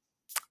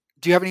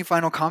 Do you have any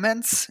final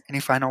comments?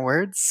 Any final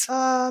words?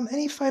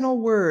 Any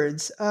final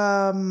words?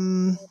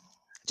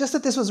 Just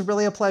that this was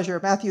really a pleasure.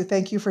 Matthew,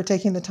 thank you for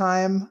taking the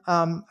time.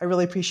 I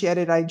really appreciate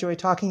it. I enjoy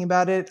talking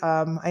about it.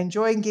 I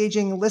enjoy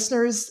engaging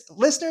listeners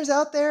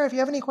out there. If you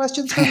have any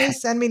questions for me,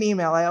 send me an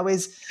email.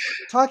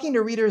 Talking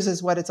to readers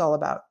is what it's all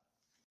about.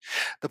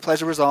 The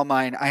pleasure was all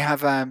mine. I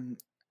have a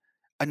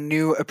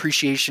new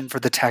appreciation for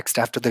the text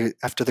after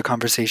the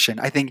conversation.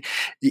 I think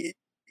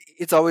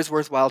it's always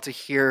worthwhile to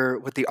hear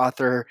what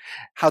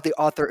how the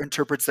author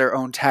interprets their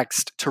own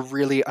text to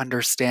really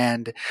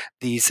understand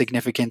the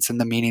significance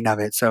and the meaning of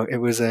it. So it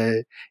was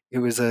a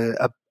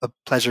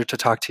pleasure to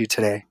talk to you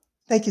today.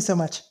 Thank you so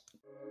much.